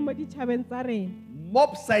dilo tse mo ditšhabeng tsa rena.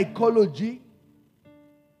 Mob psychology,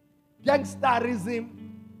 gangsterism.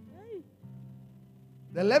 Hey.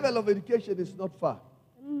 The level of education is not far.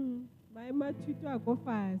 Maemo a thuto a ko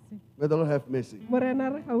fatshe. May the Lord have mercy. Morena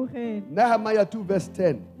re gaugele. Nehemiah 2 verse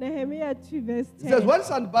 10. Nehemia 2 verse It says, 10. when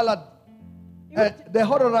Sanballat the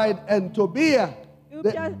Hororite and Tobiah,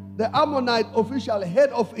 Eupša- the Ammonite official head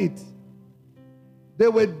of it, they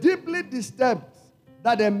were deeply disturbed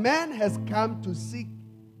that a man has come to seek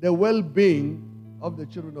the well-being of the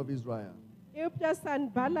children of Israel. eupša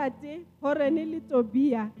Sanbalate, Horene le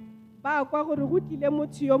Tobia ba kwa gore go tlile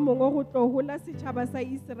motho yo mongwe go tlo gola setšhaba sa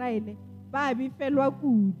Iseraele ba befelwa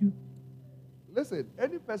kudu. Listen,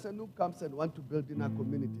 any person who comes and wants to build in our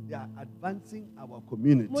community, they are advancing our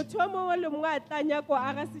community. Motho yo mongwe le mongwe a tla nyako a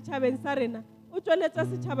aga setšhabeng sa rena o tsweletsa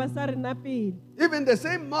setšhaba sa rena pele. Even the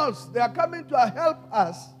same malls, they are coming to help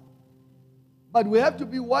us, but we have to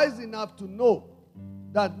be wise enough to know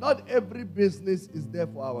that not every business is there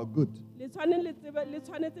for our good. Le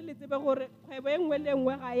tshwanetse le tsebe gore kgwebo e nngwe le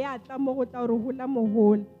nngwe ga ya tla mo go tla gore gola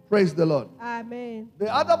mogola. Praise the Lord. Amen.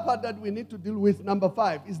 The other part that we need to deal with, number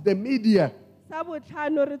 5, is the media. Sa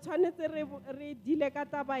botlhano re tshwanetse re dile ka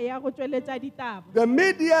taba ya go tsweletsa ditaba. The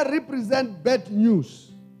media represent bad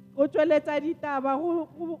news, Go tsweletsa ditaba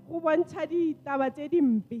go bontsha ditaba tse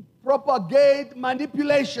dimpe. propagate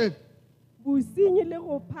manipulation. Bosenyi le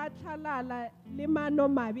go phatlalala le mano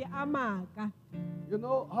mabe a maaka. You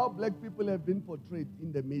know how black people have been portrayed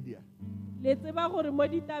in the media. Le tseba gore mo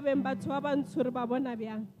ditabeng batho ba bantsho re ba bona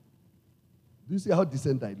bjang. Do you see how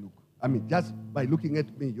decent I look? I mean, just by looking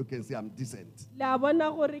at me, you can say I'm decent. Le a bona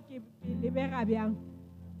gore ke lebega bjang.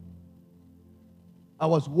 I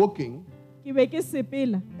was walking, Ke be ke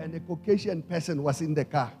sepela. and a Caucasian person was in the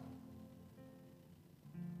car.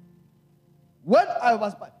 When I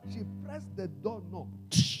was, she pressed the door knob.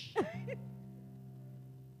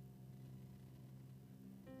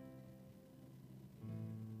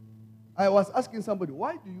 I was asking somebody,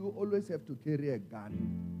 why do you always have to carry a gun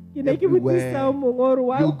Ke ne ke everywhere? botsisa o mongwe gore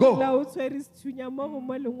wa You go. kula o tshwere sethunya mo go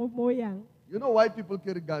mo lengwe mo yang. You know why people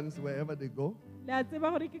carry guns wherever they go? Le a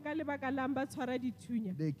tseba gore ke ka lebaka lang ba tshwara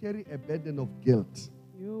dithunya. They carry a burden of guilt.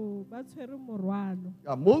 Yo, ba tshwere morwalo.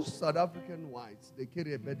 Yeah, most South African whites, they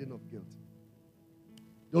carry a burden of guilt.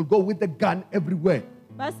 They'll go with a gun everywhere.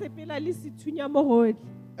 Ba sepela le sethunya mo gotlhe.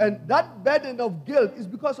 And that burden of guilt is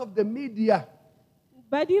because of the media.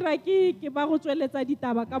 Ba dira ke ba go tsweletsa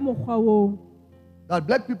ditaba ka mokgwa o. That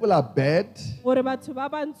black people are bad, Gore batho ba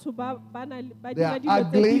bantsho ba They dira are dilo tse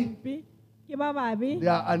ugly. dimpe. Ke ba babe. they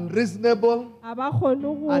are unreasonable, A ba kgone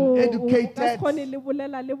go Uneducated, ka se kgone le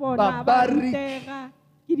bolela le bona. A ba barbaric. rutega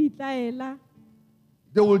ke ditlaela.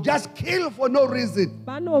 they will just kill for no reason.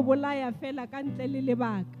 Ba no bolaya fela ka ntle le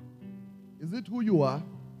lebaka. Is it who you are?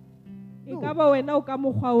 E ka ba wena o ka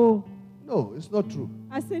mokgwa o. No, it's not true.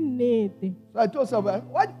 A se nnete. So I told someone,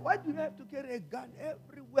 why do you have to carry a gun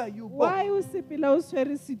everywhere you go? Why o sepela o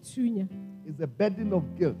tshwere sethunya? It's a burden of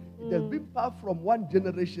guilt. It has been passed from one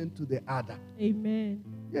generation to the other. Amen.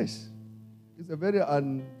 Yes. It's a very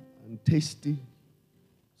untasty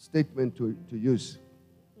statement to use.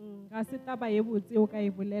 Ga se taba e botse o ka e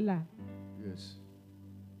bolela. Yes.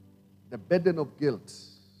 The burden of guilt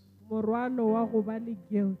Morwalo wa go ba le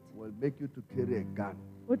guilt. will make you to carry a gun,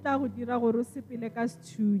 O tla go dira gore o sepele ka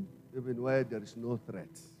sethunya even where there is no threat.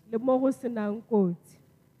 le mo go senang kotsi.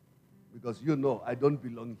 Because you know, I don't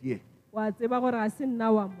belong here. Wa tseba gore ga se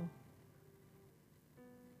nna wa mo.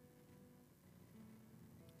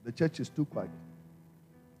 The church is too quiet.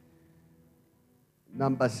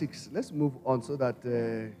 Number 6. Let's move on so that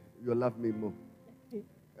you'll love me more.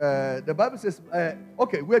 The Bible says,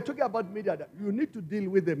 okay, we're talking about media. That you need to deal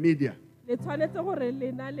with the media. Le tshwanetse gore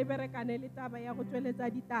lena le berekane le taba ya go tsweletsa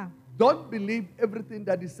ditaba. Don't believe everything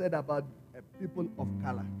that is said about people of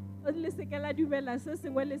color. Le seke la dumela se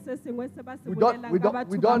sengwe le se sengwe se ba se We don't, bolelang we ka don't,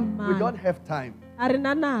 we batho ba don't, we don't mmala. have time. A re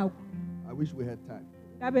na nako. I wish we had time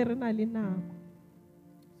Ka be re na le nako.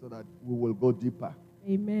 so that we will go deeper.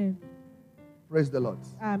 Amen. Praise the Lord.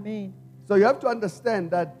 Amen. So you have to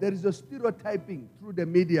understand that there is a stereotyping through the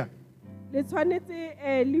media. Le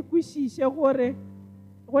tshwanetse le kwishishe gore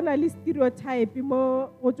go na le stereotype mo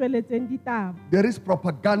go tsweletseng ditaba. There is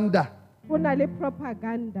propaganda Go na le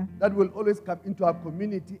propaganda. that will always come into our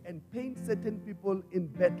community and paint certain people in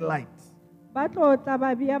bad light. Ba tlo tla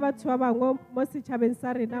ba bea batho ba bangwe mo setšhabeng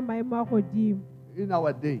sa rena maemo a godimo. In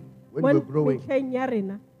our day, when Mo we were growing, metlheng ya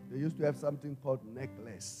rena. they used to have something called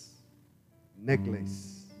necklace.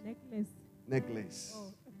 Necklace. Necklace. Necklace.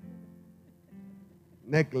 Oh.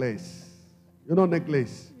 Necklace. You know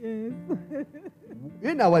necklace? Yes.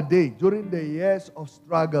 In our day, during the years of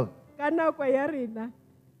struggle, Ka nako ya rena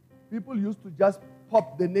people used to just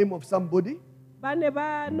pop the name of somebody ba ne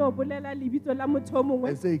ba no bolela lebitso la motho o mongwe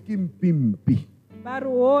and say, Kimpimpi. ba re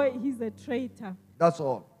oh he's a traitor. That's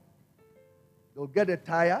all. They'll get a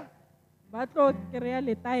tire, Ba tlo kry-a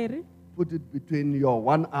letaere put it between your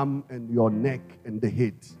one arm and your neck and the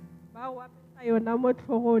head. ba o apesa tsa yona mo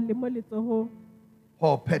tlhogong le mo letsogong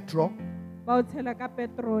Pour petrol, ba o tshela ka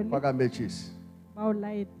petrole paga matches. ba o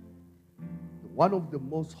light. One of the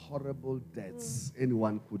most horrible deaths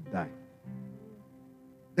anyone could die.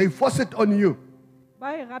 They force it on you.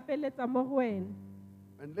 Ba e gapeletsa mo go wena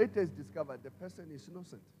And later it's discovered the person is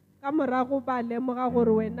innocent. ka morago ba lemoga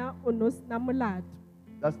gore wena o no sena molato.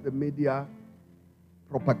 That's the media,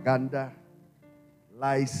 propaganda,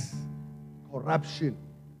 lies, corruption.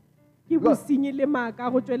 Ke bosenyi le maaka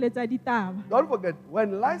go tsweletsa ditaba. Don't forget,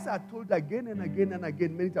 when lies are told again and again and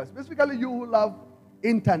again many times, specifically you who love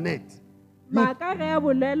internet, Maaka ge a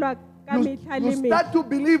bolelwa ka you metlha le start to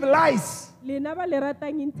believe lies. lena ba le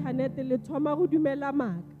ratang internet le thoma go dumela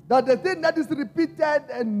maaka. That the thing that is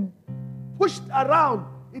repeated and pushed around,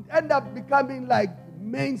 it ends up becoming like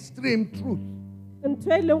mainstream truth.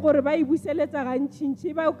 Ntho e leng gore ba e buseletsa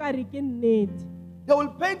gantšintši ba o ka re ke nnete. They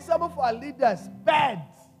will paint some of our leaders bad.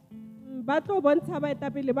 Ba tlo bontsha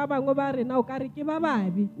baetapele ba bangwe ba rena o ka re ke ba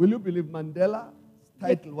babi. Will you believe Mandela's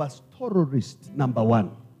title was terrorist number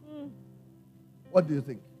 1? What do you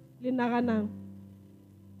think? Le naganang,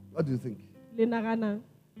 What do you think? le naganang.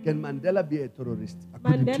 Can Mandela be a terrorist?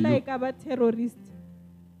 According to Mandela you? e ka ba terrorist.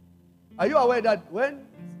 Are you aware that when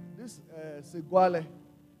this Segwale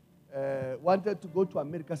wanted to go to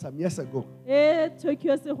America some years ago, E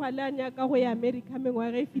Tokyo se hwalanya ka go ya America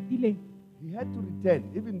mengwaga e fetileng. he had to return,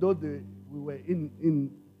 even though we were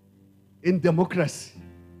in democracy.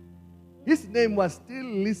 His name was still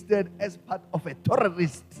listed as part of a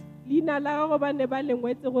terrorist. Leina la gagwe ba ne ba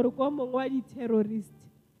lengwetse gore ko mongwe wa di-terrorist.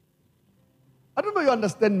 I don't know you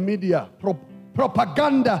understand media,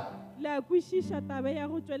 propaganda. Le a kwešiša taba ya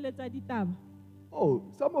go tsweletsa ditaba. Oh,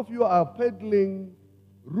 some of you are peddling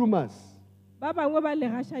rumors. Ba bangwe ba le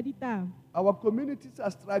gaša ditaba. Our communities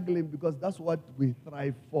are struggling because that's what we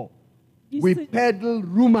thrive for. Di We se- peddle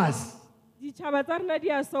rumors. Ditšhaba tsa rena di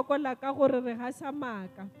a sokola ka gore re gaša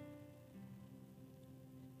maaka.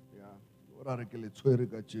 Yeah. Ora re ke le tshwere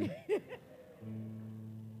ka tjena.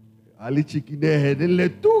 A le chikinehe, then le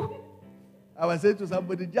tu. I was saying to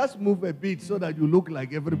somebody, just move a bit so that you look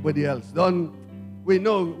like everybody else. We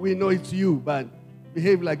know it's you, but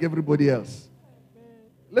behave like everybody else.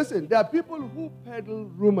 Listen, there are people who peddle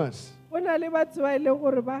rumors. Go na le batho ba e leng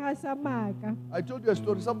gore ba gaša maaka. I told you a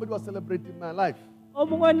story. Somebody was celebrating my life O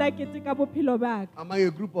mongwe o na keteka bophelo ba ka among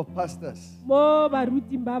a group of pastors. mo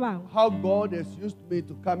baruting ba bangwe. How God has used me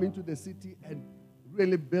to come into the city and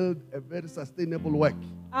really build a very sustainable work.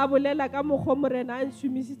 A bolela ka mokgwa morena a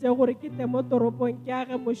nšomisitse gore ke tle mo toropong ke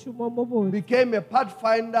age mošomo mo botse. Became a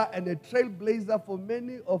pathfinder and a trailblazer for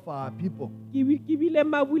many of our people. Ke bile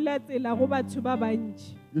mabula tsela go batho ba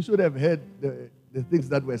bantši. You should have heard the things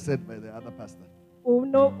that were said by the other pastor.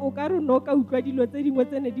 O ka re no ka utlwa dilo tse dingwe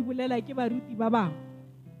tse ne di bolela ke baruti ba bangwe.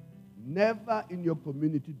 Never in your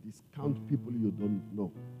community discount people you don't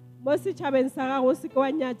know. Mo setšhabeng sa gago o se ke wa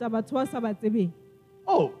nyatsa batho ba sa ba tsebeng.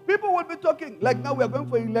 Oh, people will be talking like now we are going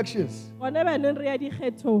for elections. Gone baneng re ya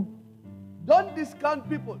dikgethong. Don't discount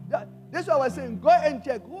people. That's why I was saying, go and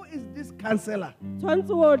check. Who is this counselor? Tshwanetse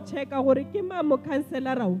o checka gore ke mang mo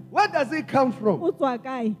counselora o. Where does he come from? O tswa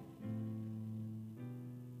kae?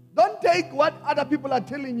 Don't take what other people are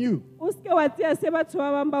telling you. O se ke wa tseya se batho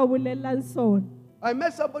ba bangwe ba o bolelelang sone. I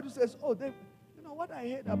met somebody who says, oh, what I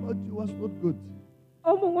heard about you was not good.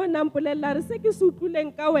 O mongwe o na mpolelela re se ke se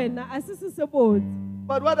utlwileng ka wena a se se botse.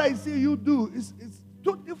 But what I see you do is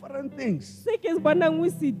two different things. Se ke bonang o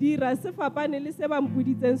se dira se fapane le se ba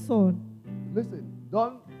mpoditseng sone. Listen,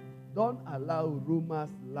 don't allow rumors,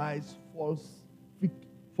 lies,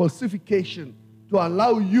 falsification to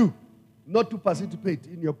allow you not to participate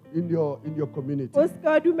in your community. O se ke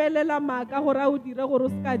wa dumelela maaka gore a o dire gore o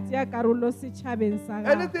se ka tšea karolo setšhabeng sa gago.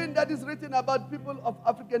 Anything that is written about people of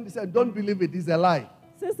African descent, don't believe it is a lie.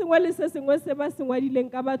 Se sengwe le se sengwe se ba se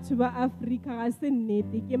ngwadileng ka batho ba Afrika ga se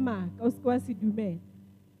nnete ke maaka o se ke wa se dumela.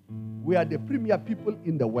 We are the premier people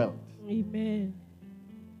in the world. Amen.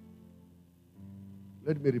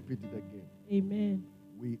 Let me repeat it again. Amen.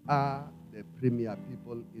 We are the premier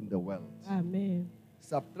people in the world. Amen.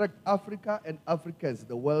 Subtract Africa and Africans,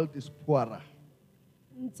 the world is poorer.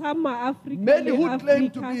 Ntshama Afrika Many le who claim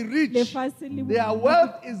to Afrika, be rich, lefatshe le their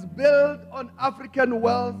wealth is built on African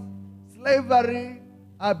wealth, slavery,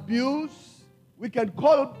 abuse. We can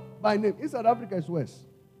call by name. In South Africa, it's worse.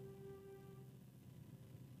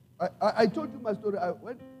 I told you my story. I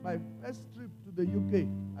went my first trip to the UK.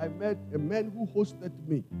 I met a man who hosted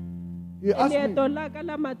me. He asked leeto me, la ka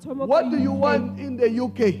la mathomo what ko do you UK. want in the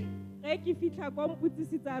UK? Ge ke fitlha kwa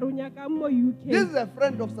mpotsisitsa re o nyaka mo UK. This is a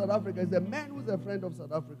friend of South Africa. It's a man who's a friend of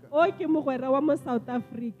South Africa. O ke mogwera wa mo South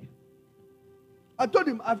Africa. I told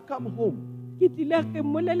him, I've come home ke tlile ke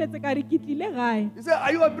mmoleletse ka re ke tlile gae He said,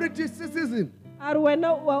 are you a British citizen? a re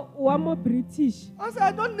wena o wa mo British I said,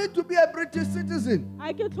 I don't need to be a British citizen.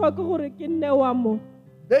 a ke tlhoke gore ke nne wa mo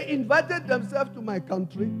They invited themselves to my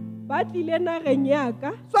country. ba tlile nageng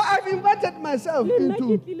yaka So I've invited myself le nna ke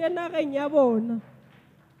into. tlile nageng ya bona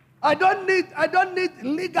I don't need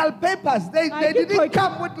legal papers. They I didn't get-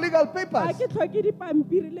 come with legal a papers. ke tlhoke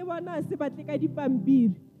dipampiri le bona a se batle ka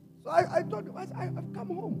dipampiri So I told him, I've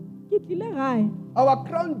come home. ke tlile gae Our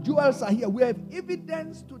crown jewels are here. We have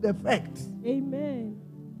evidence to the fact. amen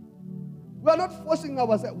We are not forcing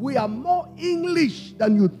ourselves. We are more English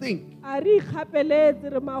than you think. a re ikgapeletse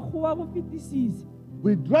re magoa go fetisisa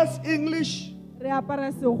We dress English. re apara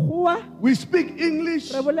segoa We speak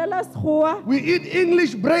English. re bolela segoa We eat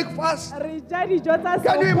English breakfast. re ja dijo tsa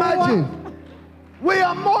Can you imagine? segoa We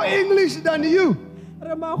are more English than you.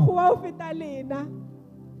 re magoa o feta lena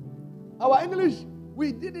Our English,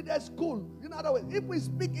 we did it at school. In other words, if we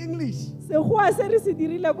speak English, segoa se re se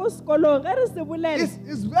dirile ko sekolong ge re se bolele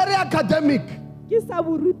it's very academic. ke sa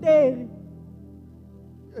borutegi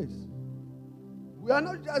Yes. We are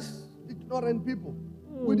not just ignorant people.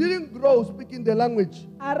 We didn't grow speaking the language.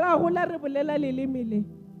 a re a gola re bolela leleme le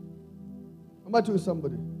Am I telling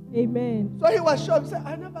somebody? amen So he was shocked. He said,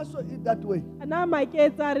 I never saw it that way. a na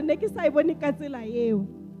maketsa a re ne ke sa e bone ka tsela eo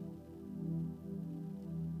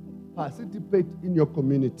Participate in your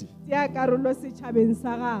community. tseya karolo setšhabeng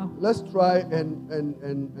sa gago Let's try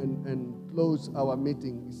and close our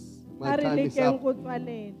meetings. My a re time is lekeng up. go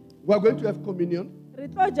tswalela We're going to have communion. re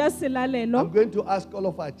tlo ja I'm selalelo going to ask all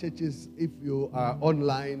of our churches if you are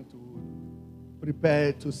online to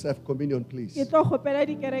prepare to serve communion, please. ke tlo gopela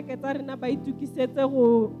dikereke tsa rena ba itukisetse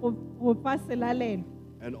go fa selalelo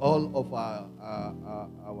And all of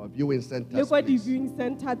our viewing le centers. ko Please. di-viewing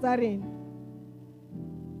center tsa rena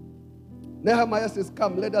Nehemiah says,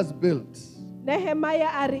 come, let us build. nehemaya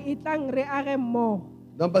a re e tlang re age mmogo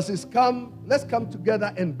Number 6, come, let's come together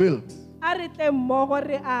and build. a re tle mmogo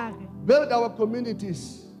re age Build our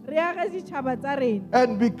communities re age ditšhaba tsa rena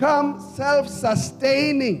and become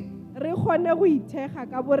self-sustaining. re kgone go ithekga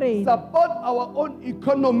ka borena Support our own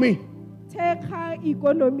economy. thekga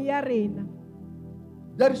ikonomi ya rena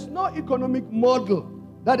There is no economic model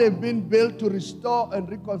that has been built to restore and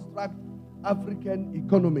reconstruct African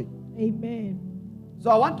economy. amen So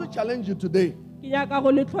I want to challenge you today. ke nyaka go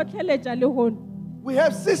le tlhotlheletša le gone We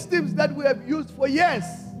have systems that we have used for years.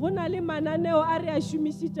 go na le mananeo a re a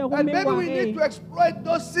šomišitše go And maybe we need to mengwageng exploit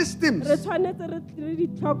those systems re tshwanetse re di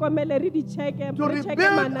tlhokomele re di checke to re checke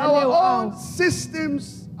rebuild mananeo our own ao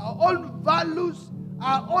systems, our own values,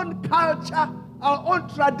 our own culture, our own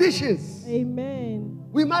traditions. amen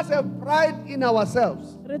We must have pride in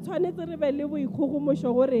ourselves. re tshwanetse re be le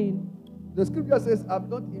boikgogomošo go rena The scripture says, I'm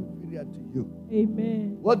not inferior to you.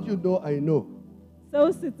 amen What you know, I know. seo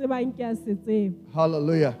se tsebang ke a se tseba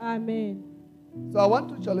Hallelujah. amen So I want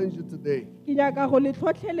to challenge you today. ke nyaka go le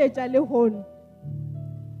tlhotlheletša le gone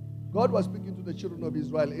God was speaking to the children of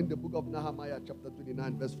Israel in the book of Nehemiah, chapter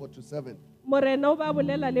 29, verse 4 to 7. morena o ba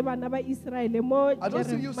bolela le bana ba Israele mo I don't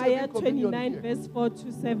see you Jeremiah serving communion 29 here. verse 4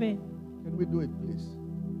 to 7 Can we do it, please?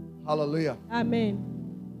 Hallelujah. amen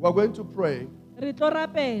We're going to pray. re tlo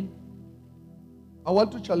rapela I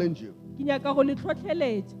want to challenge you. ke nyaka go le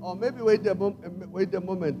tlhotlheletša Or maybe wait a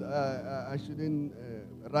moment. I shouldn't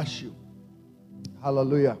rush you.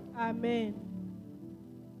 Hallelujah. amen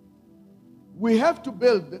We have to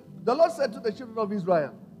build. The Lord said to the children of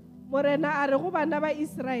Israel, morena a re go bana ba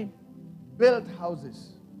Israele build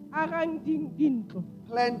houses, agang dintlo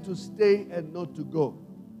plan to stay and not to go.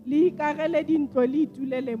 le ikagele dintlo le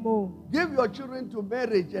itulele moo Give your children to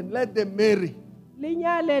marriage and let them marry. le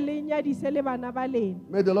nyale le nyadise le bana ba lena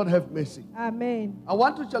May the Lord have mercy. amen I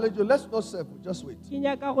want to challenge you. Let's not serve. Just wait. ke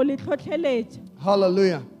nyaka go le tlhotlheletša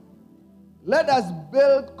Hallelujah. Let us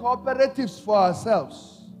build cooperatives for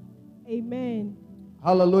ourselves. amen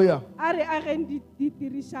Hallelujah. a re ageng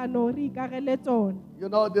ditirišano re ikagele tsone You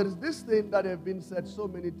know, there is this thing that has been said so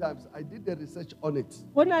many times. I did the research on it.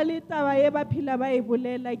 go na le taba ye ba phela ba e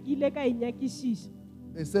bolela ke ile ka e nyakišiša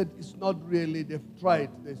They said it's not really, they've tried.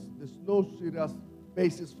 There's no serious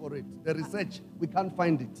basis for it. The research, we can't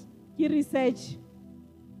find it. ke research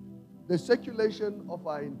The circulation of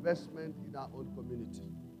our investment in our own community.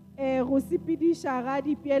 go sepediša ga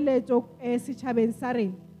dipeeletšo setšhabeng sa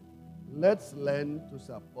rena Let's learn to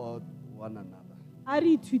support one another. a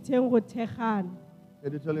re ithuteng go thekgana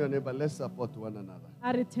Can you tell your neighbor, let's support one another?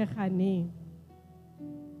 a re thekganeng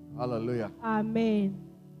Hallelujah. amen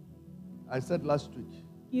I said last week,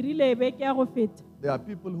 ke rile beke ya go feta there are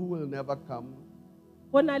people who will never come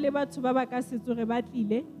go na le batho ba ba ka se tsoge ba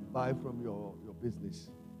tlile buy from your business.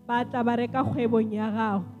 ba tla ba reka kgwebong ya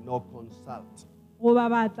gago nor consult.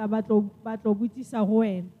 goba ba tlo botsisa go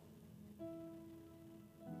wena.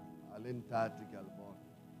 Alentati galbon.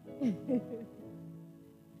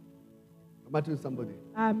 Am I telling somebody?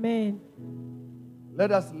 Amen.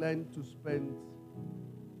 Let us learn to spend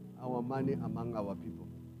our money among our people.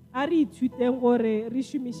 A re ithuteng gore re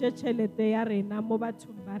šomiše tšhelete ya rena mo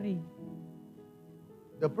bathong ba rena.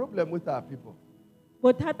 The problem with our people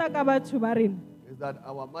Bothata ka batho ba rena is that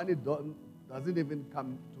our money doesn't even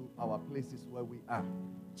come to our places where we are.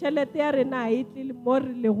 tšhelete ya rena ha e tle mo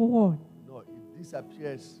re lego gona. No, it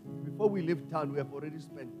disappears. Before we leave town, we have already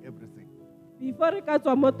spent everything. Before re ka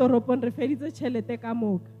tswa mo toropong re feditse tšhelete ka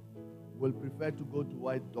moka. We'll prefer to go to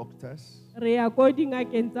white doctors. Re ya ko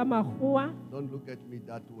dingakeng tsa makgowa. Don't look at me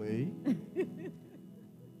that way.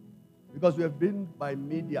 Because we have been by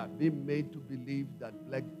media being made to believe that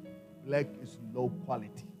black is low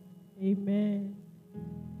quality. Amen.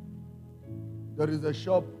 There is a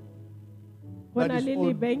shop Go na le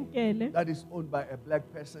lebenkele that is owned by a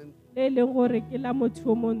black person, le leng gore ke la motho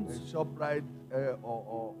o a montsho. ShopRite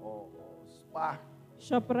or Spa,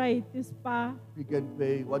 Shoprite, Spar, Pick and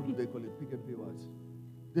Pay. What do they call it? Pick and Pay what?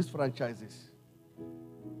 These franchises.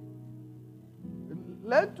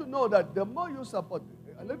 Learn to know that the more you support.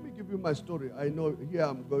 Let me give you my story. I know here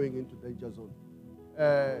I'm going into danger zone.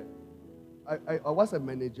 I was a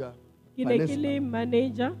manager. ke ne ke le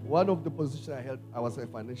manager, One of the positions I held, I was a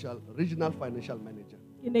regional financial manager.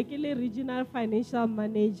 ke ne ke le regional financial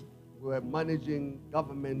manager. We were managing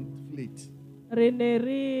government fleet. Re ne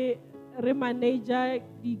re manager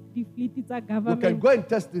di fleet tsa You can government. go and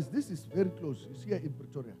test this. This is very close. It's here in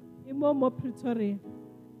Pretoria. E mo Pretoria.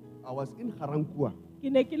 I was in Harankua.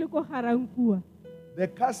 Ke ne ke le ko Garankua. The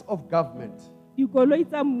cast of government, Dikoloi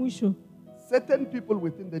tsa mmusho, certain people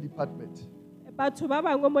within the department batho ba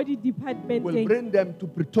bangwe mo di will departmenteng bring them to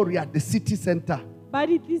Pretoria, the city center. ba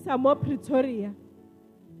di tlisa mo Pretoria.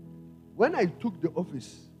 When I took the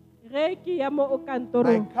office, Ge ke ya mo o I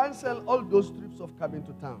kantorong, cancel all those trips of coming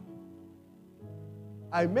to town.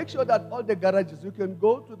 I make sure that all the garages, you can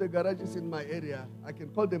go to the garages in my area. I can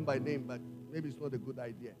call them by name, but maybe it's not a good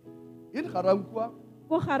idea. In Harankua,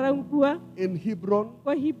 ko Garankua, in Hebron,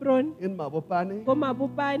 ko Hebron, in Mabopane, ko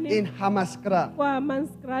Mabopane, in Hamaskra, ko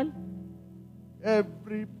Hammanskraal.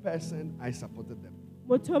 every person I supported them.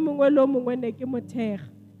 Motho o mongwe le o mongwe ne ke mo thekga.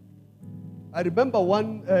 I remember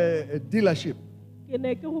one dealership. Ke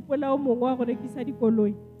ne ke gopola o mongwe wa go rekisa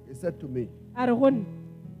dikoloi. He said to me, A re go nna,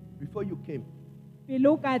 before you came, pele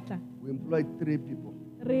o ka tla, we employed 3 people.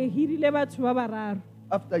 re hirile batho ba bararo.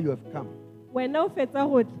 After you have come, Wena o fetsa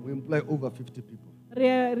go tla, we employ over 50 people.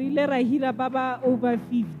 re ile ra hira ba ba over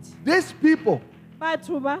 50. These people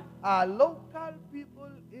Batho ba are local people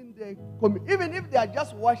in the community. Even if they are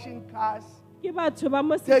just washing cars, ke batho ba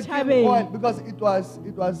mo taking oil, setšhabeng. because it was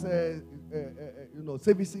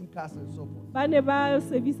servicing cars and so forth. Ba ne ba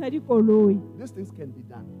servisa dikoloi. These things can be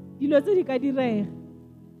done. Dilo tse di ka direga.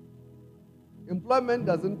 Employment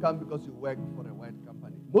doesn't come because you work for a white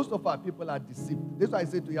company. Most of our people are deceived. That's why I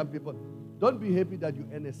say to young people, don't be happy that you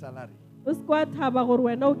earn a salary. O se kwa thaba gore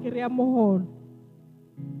wena o kry-a moholo.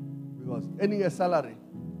 Because earning a salary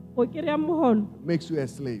Go kry-a moholo, makes you a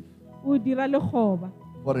slave o dira lekgoba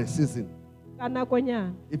for a season ka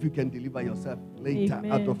nakonyana. if you can deliver yourself later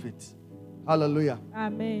Amen. out of it. Hallelujah.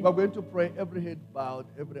 Amen. We're going to pray, every head bowed,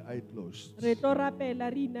 every eye closed. Re tlo rapela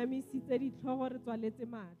re inamisitse ditlhogo re tswaletse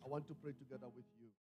matlho. I want to pray together with you.